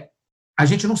 A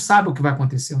gente não sabe o que vai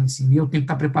acontecer lá em cima, e eu tenho que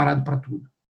estar preparado para tudo.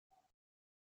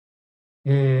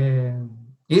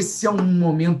 Esse é um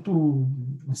momento,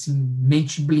 assim,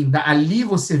 mente blindada. Ali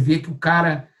você vê que o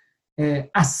cara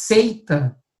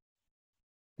aceita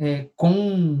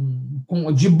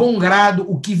de bom grado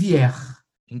o que vier.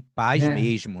 Em paz Né?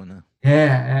 mesmo, né?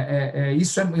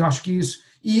 Isso eu acho que isso.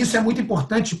 E isso é muito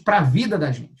importante para a vida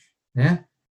da gente. Né?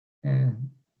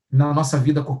 Na nossa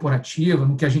vida corporativa,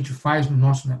 no que a gente faz no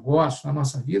nosso negócio, na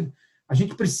nossa vida, a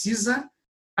gente precisa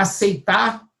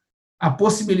aceitar a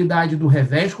possibilidade do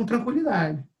revés com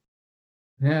tranquilidade.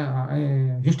 Né?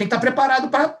 A gente tem que estar preparado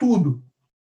para tudo.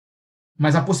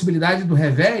 Mas a possibilidade do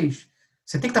revés,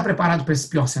 você tem que estar preparado para esse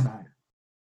pior cenário.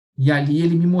 E ali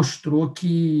ele me mostrou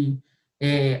que,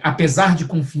 apesar de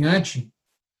confiante,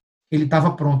 ele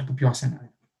estava pronto para o pior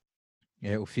cenário.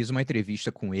 Eu fiz uma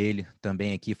entrevista com ele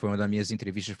também aqui, foi uma das minhas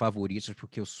entrevistas favoritas,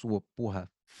 porque eu sou, porra,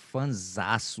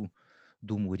 fanzaço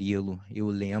do Murilo. Eu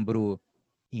lembro,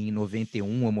 em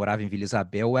 91, eu morava em Vila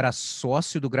Isabel, eu era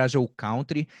sócio do Grajaú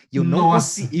Country, e eu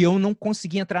não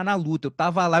conseguia entrar na luta. Eu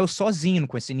tava lá, eu sozinho, não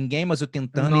conhecia ninguém, mas eu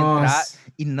tentando entrar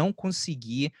e não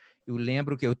conseguia. Eu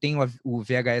lembro que eu tenho o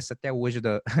VHS até hoje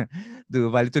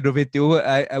do Vale Tudo 91,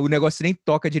 o negócio nem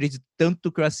toca direito,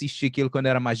 tanto que eu assisti aquilo quando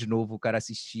eu era mais novo, o cara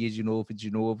assistia de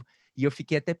novo, e eu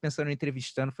fiquei até pensando,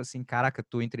 entrevistando, falei assim, caraca,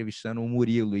 tô entrevistando o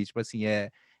Murilo, e tipo assim, é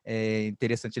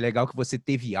interessante, legal que você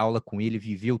teve aula com ele,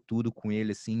 viveu tudo com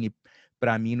ele, assim, e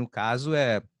pra mim, no caso,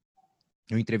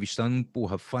 eu entrevistando,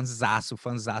 porra, fanzaço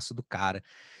do cara.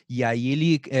 E aí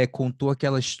ele contou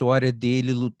aquela história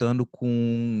dele lutando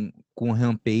com o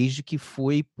Rampage, que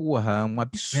foi, porra, um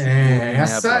absurdo, né,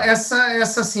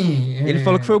 essa assim... Ele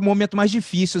falou que foi o momento mais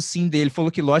difícil, assim, dele. Ele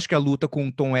falou que, lógico, a luta com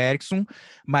o Tom Erickson,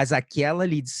 mas aquela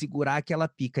ali, de segurar aquela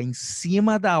pica em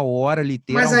cima da hora,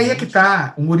 literalmente... Mas aí é que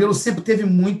tá. O Murilo sempre teve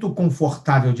muito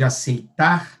confortável de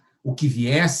aceitar o que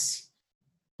viesse,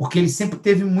 porque ele sempre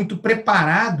teve muito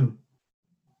preparado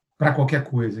para qualquer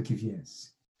coisa que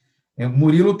viesse. O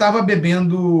Murilo estava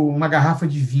bebendo uma garrafa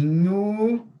de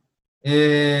vinho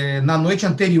na noite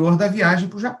anterior da viagem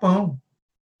para o Japão.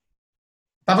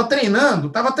 Estava treinando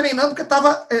porque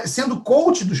estava sendo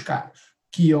coach dos caras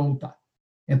que iam lutar.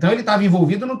 Então ele estava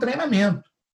envolvido no treinamento.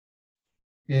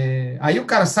 Aí o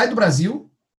cara sai do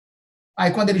Brasil, aí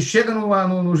quando ele chega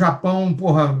no Japão,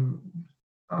 porra,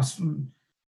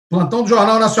 plantão do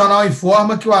Jornal Nacional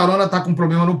informa que o Arona está com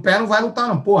problema no pé, não vai lutar,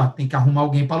 não. Porra, tem que arrumar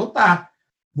alguém para lutar.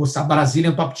 A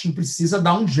Brazilian Top Team precisa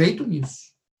dar um jeito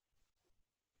nisso.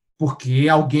 Porque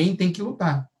alguém tem que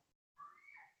lutar.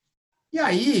 E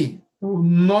aí, o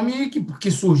nome que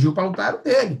surgiu para lutar era o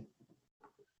dele.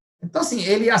 Então, assim,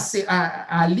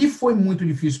 ali foi muito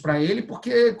difícil para ele,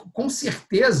 porque, com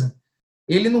certeza,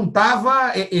 ele não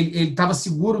estava... Ele estava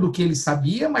seguro do que ele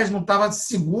sabia, mas não estava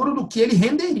seguro do que ele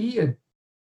renderia.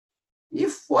 E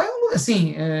foi,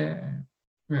 assim,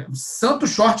 santo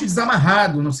short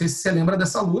desamarrado. Não sei se você lembra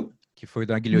dessa luta. Que foi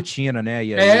da guilhotina, né?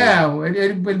 E aí...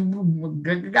 ele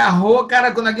agarrou,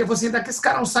 cara, quando alguém falou assim, daqui esse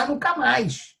cara não sai nunca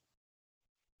mais.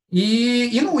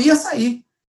 E não ia sair.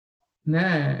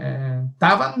 Né?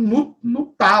 Tava no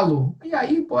talo. E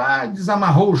aí, pô,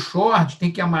 desamarrou o short,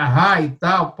 tem que amarrar e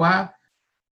tal, pá.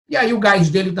 E aí o gás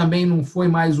dele também não foi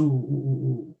mais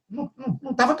não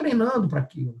estava treinando para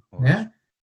aquilo, né?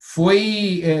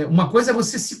 Foi uma coisa é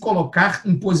você se colocar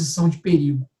em posição de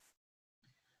perigo.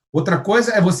 Outra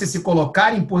coisa é você se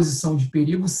colocar em posição de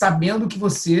perigo sabendo que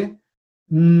você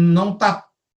não está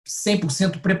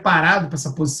 100% preparado para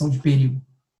essa posição de perigo,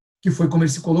 que foi como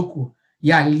ele se colocou.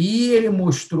 E ali ele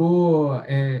mostrou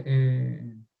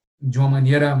de uma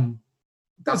maneira...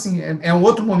 Então, assim, é um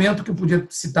outro momento que eu podia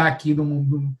citar aqui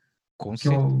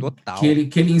total.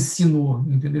 Que ele ensinou,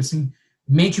 entendeu? Assim,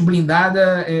 Mente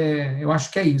blindada, eu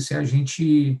acho que é isso. A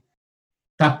gente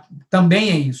também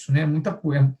é isso, né?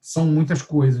 São muitas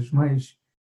coisas, mas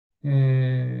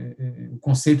o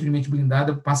conceito de mente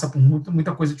blindada passa por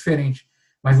muita coisa diferente.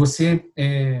 Mas você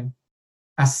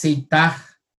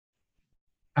aceitar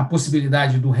a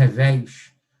possibilidade do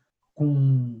revés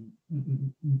com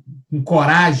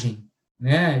coragem,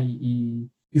 né? E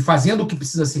fazendo o que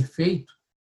precisa ser feito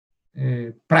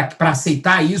para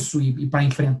aceitar isso e para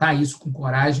enfrentar isso com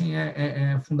coragem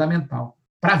é fundamental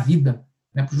para a vida,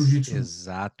 né? Para o jiu-jitsu.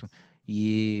 Exato.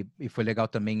 E foi legal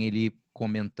também ele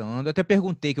comentando. Eu até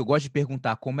perguntei, que eu gosto de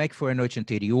perguntar como é que foi a noite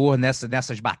anterior,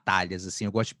 nessas batalhas, assim.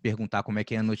 Eu gosto de perguntar como é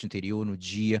que é a noite anterior, no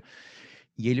dia.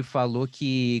 E ele falou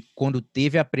que quando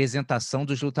teve a apresentação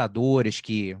dos lutadores,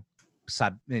 que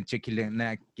sabe, tinha aquele,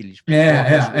 né, aqueles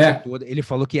coisa toda, ele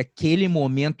falou que aquele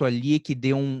momento ali que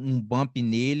deu um bump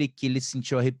nele, que ele se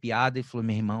sentiu arrepiado e falou,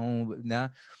 meu irmão,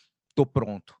 né, tô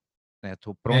pronto, né,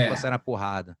 tô pronto para sair na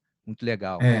porrada. Muito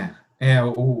legal.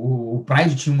 O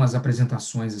Pride tinha umas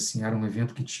apresentações, assim, era um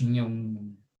evento que tinha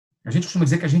A gente costuma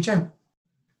dizer que a gente é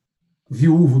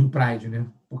viúvo do Pride, né?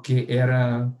 Porque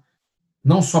era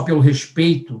não só pelo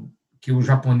respeito que os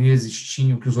japoneses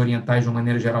tinham, que os orientais, de uma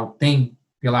maneira geral, têm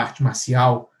pela arte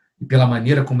marcial e pela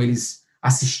maneira como eles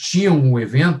assistiam o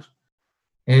evento,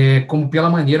 como pela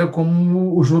maneira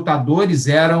como os lutadores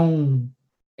eram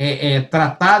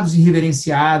tratados e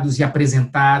reverenciados e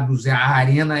apresentados. A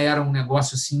arena era um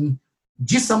negócio assim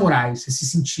de samurai. Você se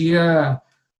sentia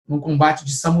num combate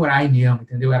de samurai mesmo,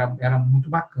 entendeu? Era muito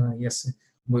bacana. E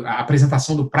a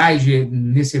apresentação do Pride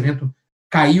nesse evento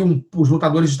os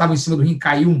lutadores estavam em cima do ringue,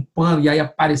 caiu um pano e aí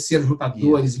apareceram os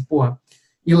lutadores.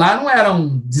 E lá não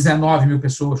eram 19 mil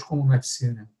pessoas como no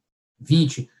UFC, né?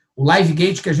 20. O Live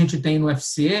Gate que a gente tem no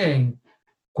UFC,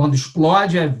 quando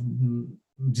explode,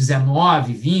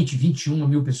 19, 20, 21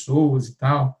 mil pessoas e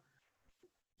tal.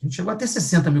 A gente chegou a ter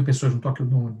 60 mil pessoas no Tokyo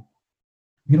Dome.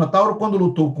 Minotauro, quando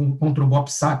lutou contra o Bob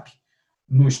Sapp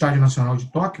no Estádio Nacional de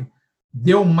Tóquio,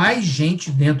 deu mais gente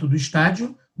dentro do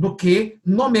estádio do que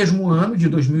no mesmo ano, de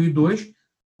 2002,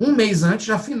 um mês antes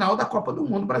da final da Copa do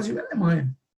Mundo Brasil e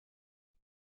Alemanha.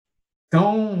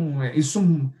 Então,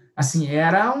 isso assim,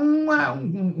 era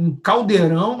um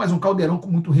caldeirão, mas um caldeirão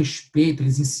com muito respeito,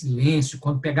 eles em silêncio,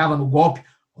 quando pegava no golpe,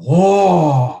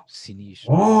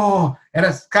 sinistro.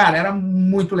 Era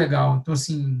muito legal. Então,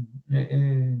 assim,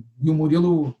 e o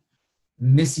Murilo,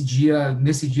 nesse dia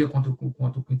contra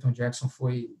o Quinton Jackson,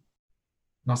 foi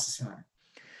Nossa Senhora.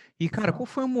 E, cara, qual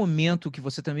foi o momento que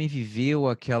você também viveu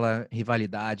aquela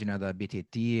rivalidade, né, da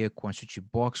BTT com a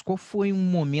Shootbox? Qual foi um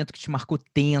momento que te marcou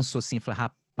tenso, assim? Falei,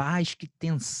 rapaz, que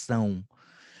tensão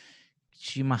que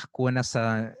te marcou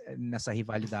nessa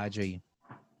rivalidade aí?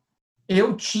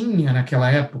 Eu tinha, naquela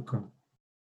época,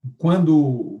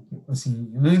 quando,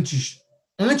 assim,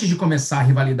 antes de começar a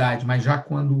rivalidade, mas já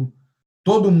quando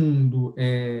todo mundo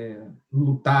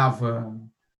lutava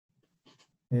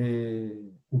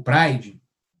o Pride,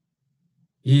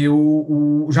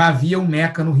 eu já havia um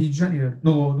Meca no Rio de Janeiro.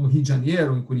 No Rio de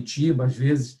Janeiro, em Curitiba, às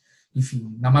vezes,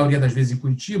 enfim, na maioria das vezes em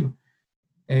Curitiba,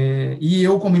 e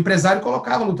eu, como empresário,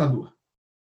 colocava lutador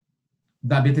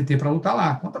da BTT para lutar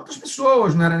lá, contra outras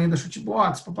pessoas, não era nem da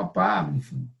Shootbox, papapá,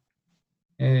 enfim.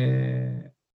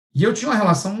 E eu tinha uma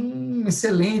relação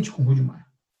excelente com o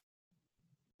Rudimar.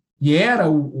 E era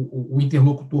o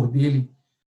interlocutor dele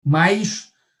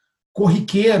mais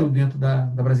corriqueiro dentro da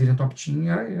Brazilian Top Team,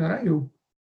 era eu.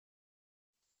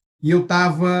 E eu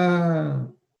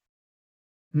estava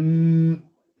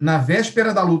na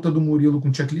véspera da luta do Murilo com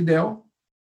o Chuck Liddell,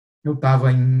 eu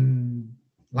estava em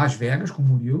Las Vegas com o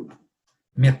Murilo,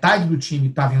 metade do time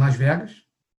estava em Las Vegas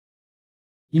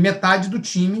e metade do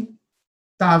time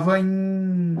estava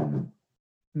no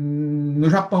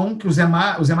Japão, que o Zé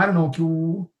Mário não, que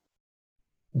o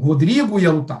Rodrigo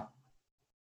ia lutar.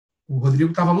 O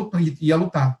Rodrigo ia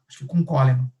lutar, acho que com o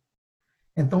Coleman.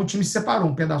 Então o time se separou,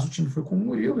 um pedaço do time foi com o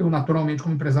Murilo, eu naturalmente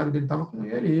como empresário dele estava com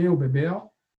ele, eu, Bebel,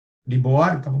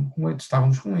 Libório,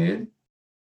 estávamos com ele.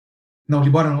 Não,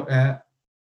 Libório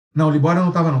não, Libório não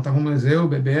estava não, estávamos eu,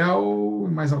 Bebel,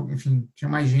 enfim, tinha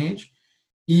mais gente.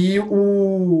 E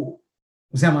o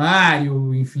Zé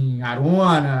Mário, enfim,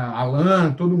 Arona,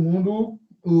 Alan, todo mundo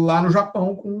lá no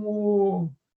Japão com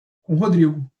o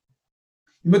Rodrigo.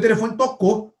 E meu telefone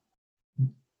tocou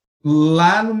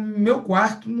lá no meu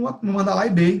quarto, no Mandalay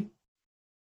Bay.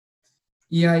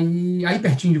 E aí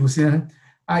pertinho de você, né?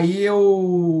 Aí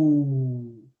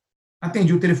eu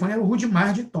atendi o telefone, era o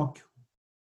Rudimar de Tóquio.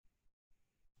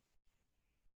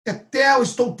 Tetel,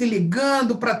 estou te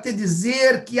ligando para te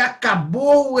dizer que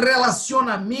acabou o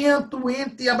relacionamento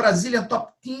entre a Brazilian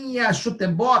Top Team e a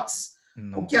Shootbox,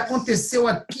 o que aconteceu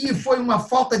aqui foi uma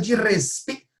falta de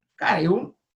respeito. Cara,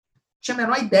 eu tinha a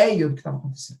menor ideia do que estava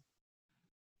acontecendo.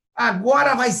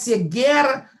 Agora vai ser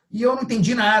guerra, e eu não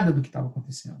entendi nada do que estava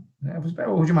acontecendo. Eu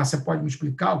falei, Rudimar, você pode me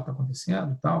explicar o que está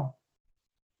acontecendo e tal?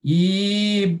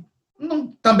 E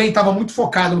também estava muito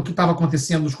focado no que estava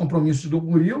acontecendo nos compromissos do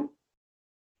Murilo.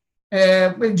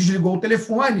 Ele desligou o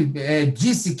telefone,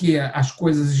 disse que as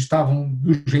coisas estavam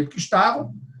do jeito que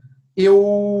estavam.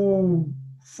 Eu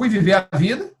fui viver a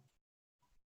vida,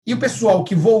 e o pessoal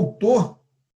que voltou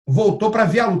para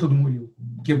ver a luta do Murilo.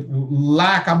 Porque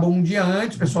lá acabou um dia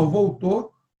antes, o pessoal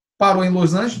voltou, parou em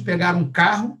Los Angeles, pegaram um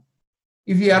carro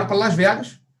e vieram para Las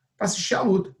Vegas para assistir a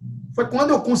luta. Foi quando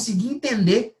eu consegui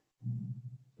entender,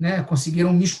 né,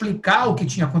 conseguiram me explicar o que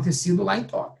tinha acontecido lá em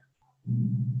Tóquio.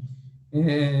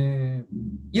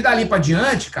 E dali para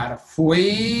diante, cara,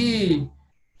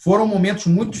 foram momentos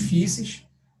muito difíceis,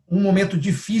 um momento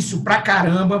difícil pra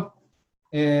caramba,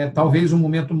 talvez o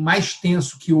momento mais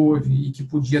tenso que houve e que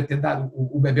podia ter dado.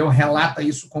 O Bebel relata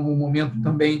isso como um momento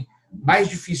também mais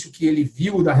difícil que ele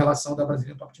viu da relação da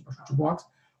Brazilian Top Team para Chutebox,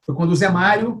 foi quando o Zé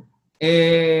Mário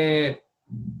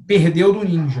perdeu do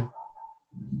Ninja.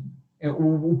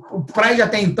 O Pride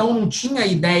até então não tinha a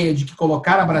ideia de que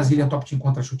colocar a Brazilian Top Team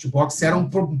contra a Chutebox era um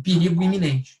perigo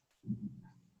iminente.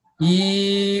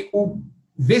 E o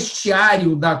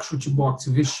vestiário da Chutebox,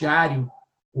 o vestiário,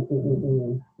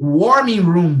 o warming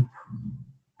room,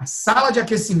 a sala de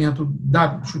aquecimento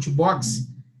da Chutebox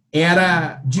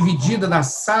era dividida da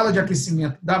sala de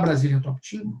aquecimento da Brazilian Top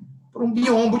Team por um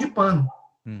biombo de pano.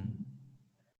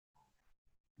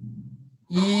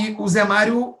 E o Zé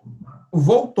Mário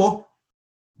voltou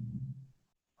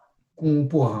com,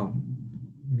 o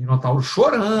Minotauro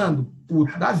chorando,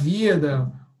 puto da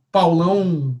vida,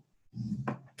 Paulão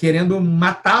querendo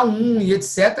matar um e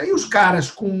etc. E os caras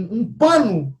com um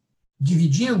pano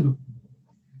dividindo,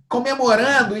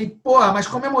 comemorando, mas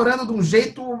comemorando de um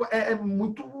jeito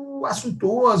muito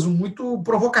assuntoso, muito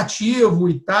provocativo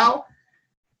e tal.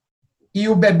 E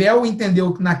o Bebel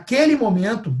entendeu que naquele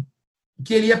momento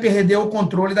que ele ia perder o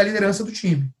controle da liderança do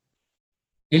time.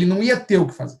 Ele não ia ter o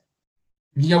que fazer.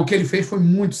 E o que ele fez foi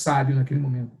muito sábio naquele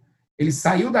momento. Ele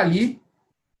saiu dali,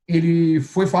 ele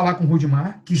foi falar com o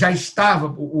Rudimar, que já estava,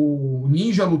 o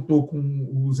Ninja lutou com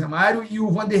o Zé Mário e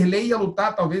o Vanderlei ia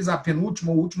lutar talvez a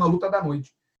penúltima ou última luta da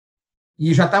noite.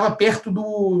 E já estava perto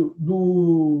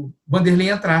do Vanderlei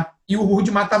entrar. E o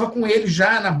Rudimar estava com ele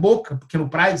já na boca, porque no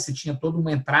Pride você tinha toda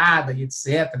uma entrada e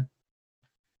etc.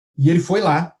 E ele foi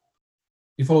lá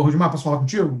e falou, Rudimar, posso falar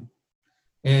contigo?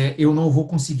 Eu não vou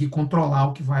conseguir controlar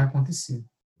o que vai acontecer.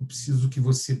 Eu preciso que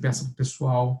você peça para o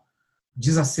pessoal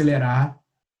desacelerar,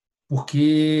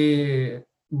 porque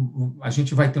a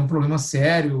gente vai ter um problema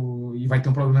sério, e vai ter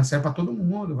um problema sério para todo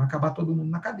mundo, vai acabar todo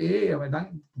mundo na cadeia,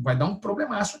 vai dar um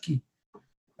problemaço aqui.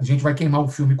 A gente vai queimar o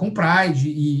filme com Pride,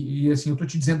 e assim, eu estou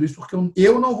te dizendo isso porque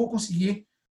eu não vou conseguir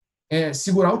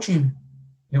segurar o time.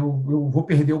 Eu vou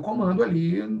perder o comando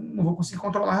ali, não vou conseguir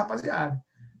controlar a rapaziada.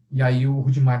 E aí o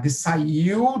Rudimar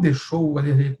saiu, deixou o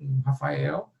Vanderlei com o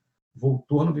Rafael,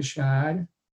 voltou no vestiário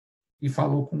e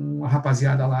falou com a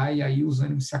rapaziada lá, e aí os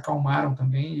ânimos se acalmaram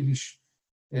também, eles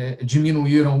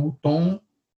diminuíram o tom,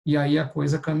 e aí a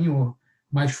coisa caminhou.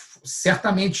 Mas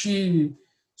certamente,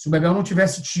 se o Bebel não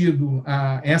tivesse tido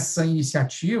essa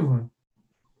iniciativa,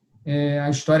 a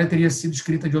história teria sido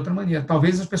escrita de outra maneira.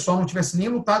 Talvez o pessoal não tivesse nem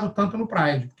lutado tanto no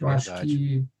Pride, porque eu acho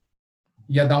que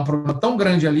ia dar um problema tão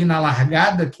grande ali na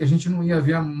largada que a gente não ia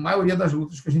ver a maioria das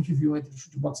lutas que a gente viu entre o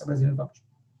chutebox brasileiro e o Top Team.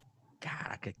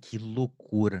 Caraca, que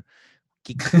loucura. O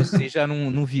que você já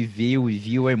não viveu e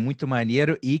viu é muito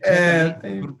maneiro. E que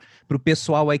para o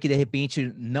pessoal aí que de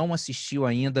repente não assistiu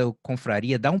ainda o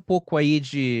Confraria, dá um pouco aí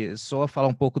só falar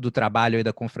um pouco do trabalho aí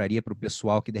da Confraria para o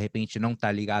pessoal que de repente não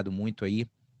tá ligado muito aí,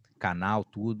 canal,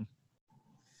 tudo.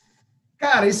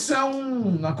 Cara, isso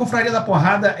a Confraria da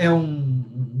Porrada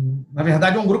na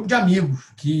verdade, é um grupo de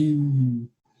amigos que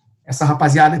essa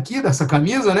rapaziada aqui, dessa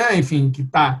camisa, né, enfim, que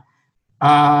tá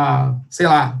há, sei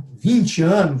lá, 20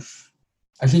 anos,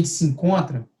 a gente se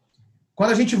encontra.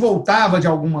 Quando a gente voltava de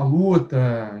alguma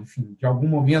luta, enfim, de algum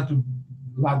momento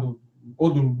lá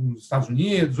ou dos Estados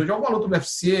Unidos, ou de alguma luta do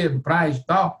UFC, do Pride e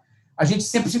tal, a gente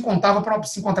sempre se encontrava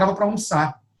para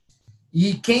almoçar.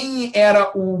 E quem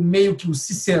era meio que o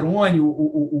cicerone,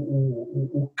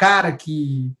 o cara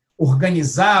que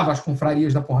organizava as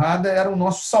confrarias da porrada, era o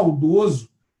nosso saudoso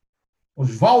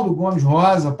Oswaldo Gomes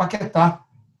Rosa, Paquetá.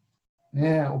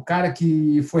 O cara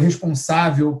que foi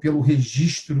responsável pelo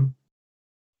registro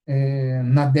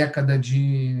na década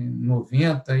de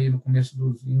 90 e no começo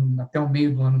até o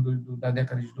meio do ano da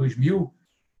década de 2000,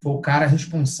 foi o cara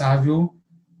responsável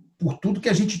por tudo que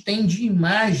a gente tem de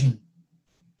imagem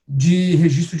de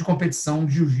registro de competição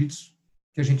de jiu-jitsu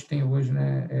que a gente tem hoje,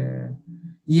 né?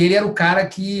 E ele era o cara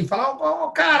que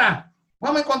falava, cara,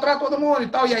 vamos encontrar todo mundo e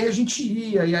tal. E aí a gente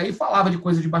ia, e aí falava de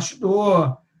coisa de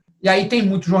bastidor. E aí tem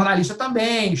muito jornalista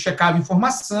também, checava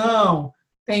informação.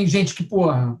 Tem gente que,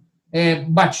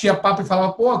 batia papo e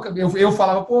falava, eu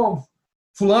falava,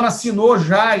 fulano assinou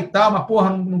já e tal, mas,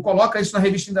 não coloca isso na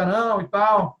revista ainda não e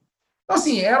tal. Então,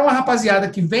 assim, era uma rapaziada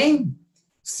que vem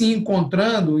se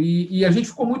encontrando e a gente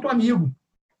ficou muito amigo.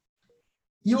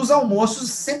 E os almoços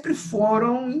sempre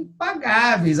foram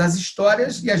impagáveis, as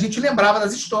histórias, e a gente lembrava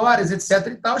das histórias,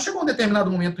 etc. e tal. Chegou um determinado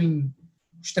momento,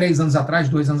 uns 3 anos atrás,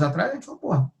 2 anos atrás, a gente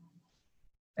falou,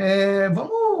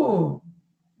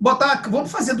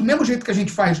 vamos fazer do mesmo jeito que a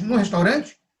gente faz no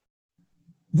restaurante?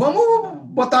 Vamos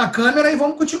botar uma câmera e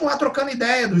vamos continuar trocando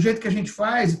ideia do jeito que a gente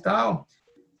faz e tal.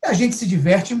 E a gente se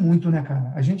diverte muito, né,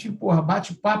 cara? A gente,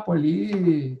 bate papo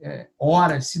ali,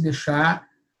 horas, se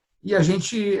deixar. E a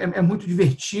gente é muito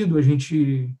divertido,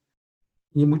 e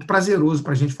é muito prazeroso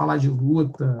para a gente falar de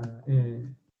luta,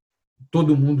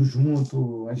 todo mundo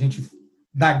junto, a gente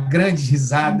dá grandes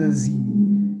risadas e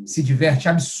se diverte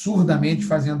absurdamente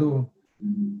fazendo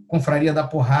Confraria da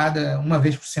Porrada uma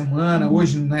vez por semana.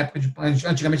 Hoje,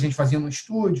 antigamente a gente fazia no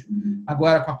estúdio,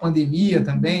 agora com a pandemia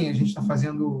também, a gente está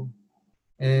fazendo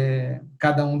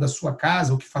cada um da sua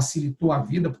casa, o que facilitou a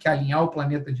vida, porque alinhar o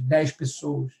planeta de 10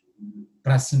 pessoas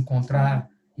para se encontrar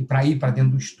e para ir para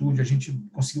dentro do estúdio, a gente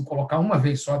conseguiu colocar uma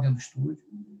vez só dentro do estúdio.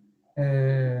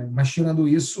 Mas, tirando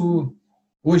isso,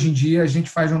 hoje em dia a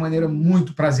gente faz de uma maneira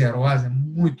muito prazerosa,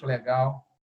 muito legal.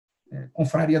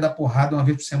 Confraria da Porrada uma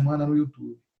vez por semana no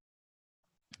YouTube.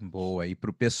 Boa, e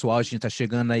para o pessoal, a gente está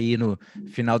chegando aí no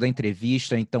final da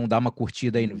entrevista, então dá uma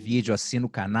curtida aí no vídeo, assina o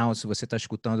canal, se você está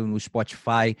escutando no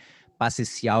Spotify, passa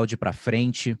esse áudio para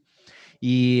frente.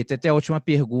 E até a última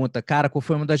pergunta, cara, qual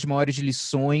foi uma das maiores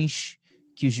lições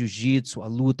que o jiu-jitsu, a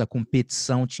luta, a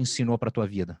competição te ensinou para a tua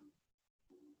vida?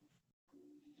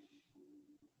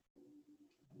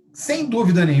 Sem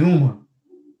dúvida nenhuma,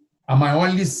 a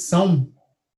maior lição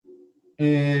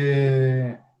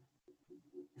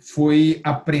foi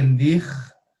aprender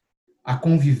a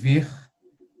conviver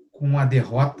com a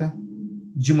derrota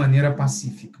de maneira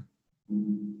pacífica.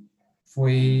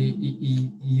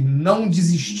 E não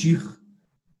desistir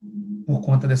por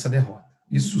conta dessa derrota.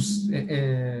 Isso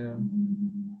é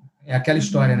aquela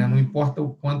história, né? Não importa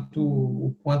o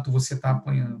quanto você está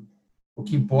apanhando. O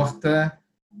que importa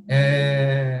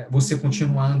é você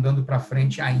continuar andando para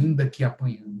frente, ainda que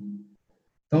apanhando.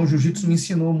 Então, o jiu-jitsu me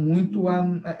ensinou muito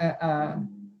a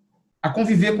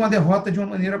conviver com a derrota de uma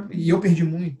maneira... E eu perdi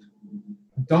muito.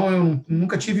 Então, eu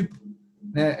nunca tive...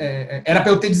 era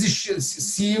para eu ter desistido.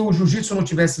 Se o jiu-jitsu não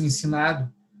tivesse me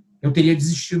ensinado, eu teria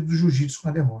desistido do jiu-jitsu com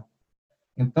a derrota.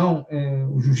 Então,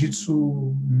 o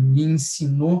jiu-jitsu me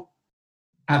ensinou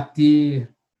a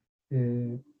ter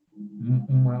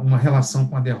uma relação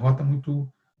com a derrota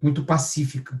muito, muito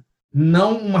pacífica.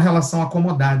 Não uma relação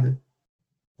acomodada,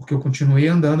 porque eu continuei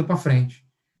andando para frente,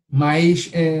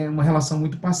 mas uma relação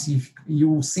muito pacífica. E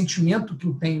o sentimento que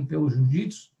eu tenho pelo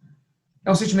jiu-jitsu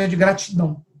é um sentimento de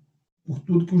gratidão por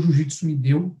tudo que o jiu-jitsu me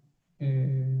deu.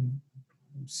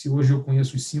 Se hoje eu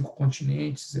conheço os 5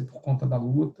 continentes, é por conta da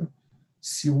luta.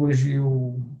 Se hoje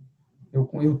eu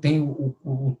tenho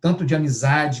o tanto de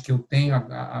amizade que eu tenho,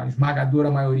 a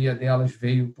esmagadora maioria delas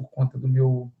veio por conta do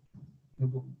meu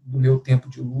tempo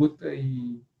de luta,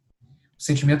 e o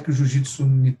sentimento que o jiu-jitsu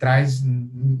me traz,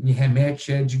 me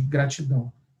remete de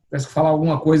gratidão. Se eu falar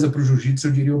alguma coisa para o jiu-jitsu,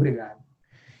 eu diria obrigado.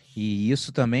 E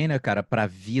isso também, né, cara, para a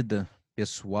vida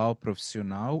pessoal,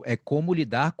 profissional, é como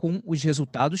lidar com os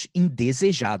resultados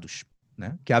indesejados,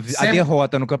 né? Que a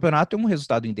derrota no campeonato é um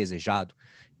resultado indesejado,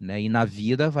 né? E na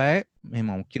vida meu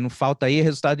irmão, o que não falta aí é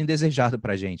resultado indesejado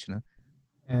pra gente, né?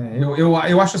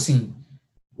 Eu acho assim,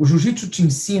 o jiu-jitsu te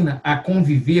ensina a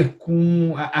conviver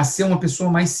a ser uma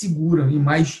pessoa mais segura e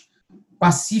mais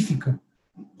pacífica,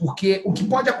 porque o que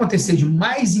pode acontecer de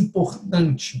mais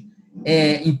importante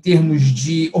em termos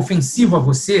de ofensivo a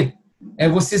você é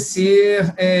você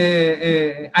ser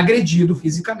agredido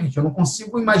fisicamente. Eu não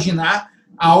consigo imaginar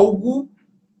algo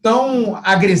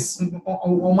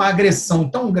uma agressão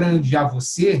tão grande a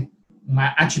você, uma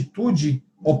atitude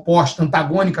oposta,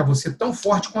 antagônica a você, tão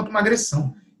forte quanto uma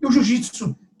agressão. E o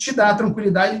jiu-jitsu te dá a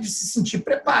tranquilidade de se sentir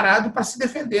preparado para se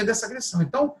defender dessa agressão.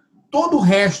 Então, todo o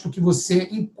resto que você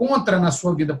encontra na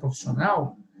sua vida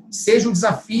profissional, seja o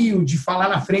desafio de falar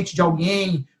na frente de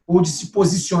alguém, ou de se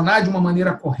posicionar de uma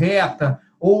maneira correta,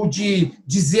 ou de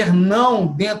dizer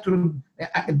não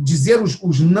dizer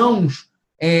os nãos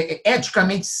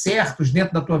eticamente certos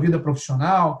dentro da tua vida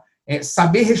profissional,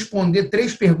 saber responder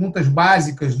 3 perguntas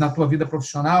básicas na tua vida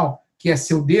profissional, que é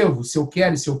se eu devo, se eu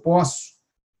quero e se eu posso,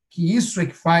 que isso é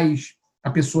que faz a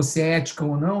pessoa ser ética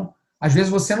ou não, às vezes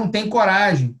você não tem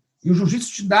coragem. E o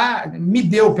jiu-jitsu me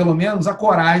deu, pelo menos, a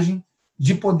coragem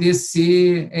de poder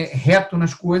ser reto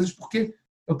nas coisas, porque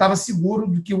eu estava seguro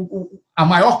de que a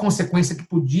maior consequência que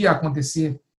podia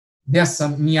acontecer dessa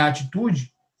minha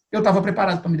atitude, eu estava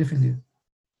preparado para me defender.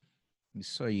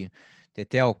 Isso aí.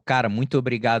 Tetel, cara, muito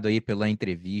obrigado aí pela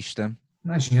entrevista.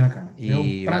 Imagina, cara. É um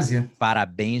E prazer.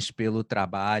 parabéns pelo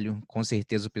trabalho. Com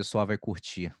certeza o pessoal vai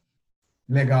curtir.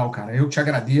 Legal, cara. Eu te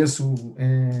agradeço.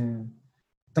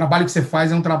 O trabalho que você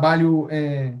faz é um trabalho.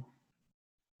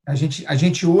 A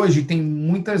gente hoje tem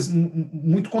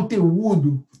muito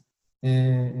conteúdo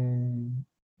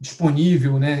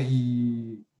disponível, né?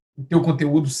 E o teu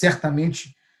conteúdo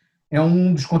certamente é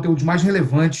um dos conteúdos mais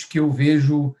relevantes que eu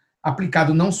vejo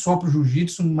aplicado não só para o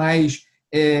jiu-jitsu, mas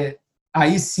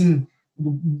aí sim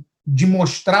de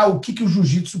mostrar o que o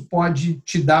jiu-jitsu pode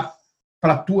te dar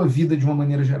para a tua vida de uma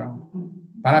maneira geral.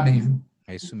 Parabéns, viu?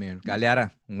 É isso mesmo.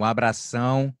 Galera, um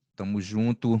abração. Tamo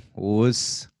junto.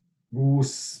 Os...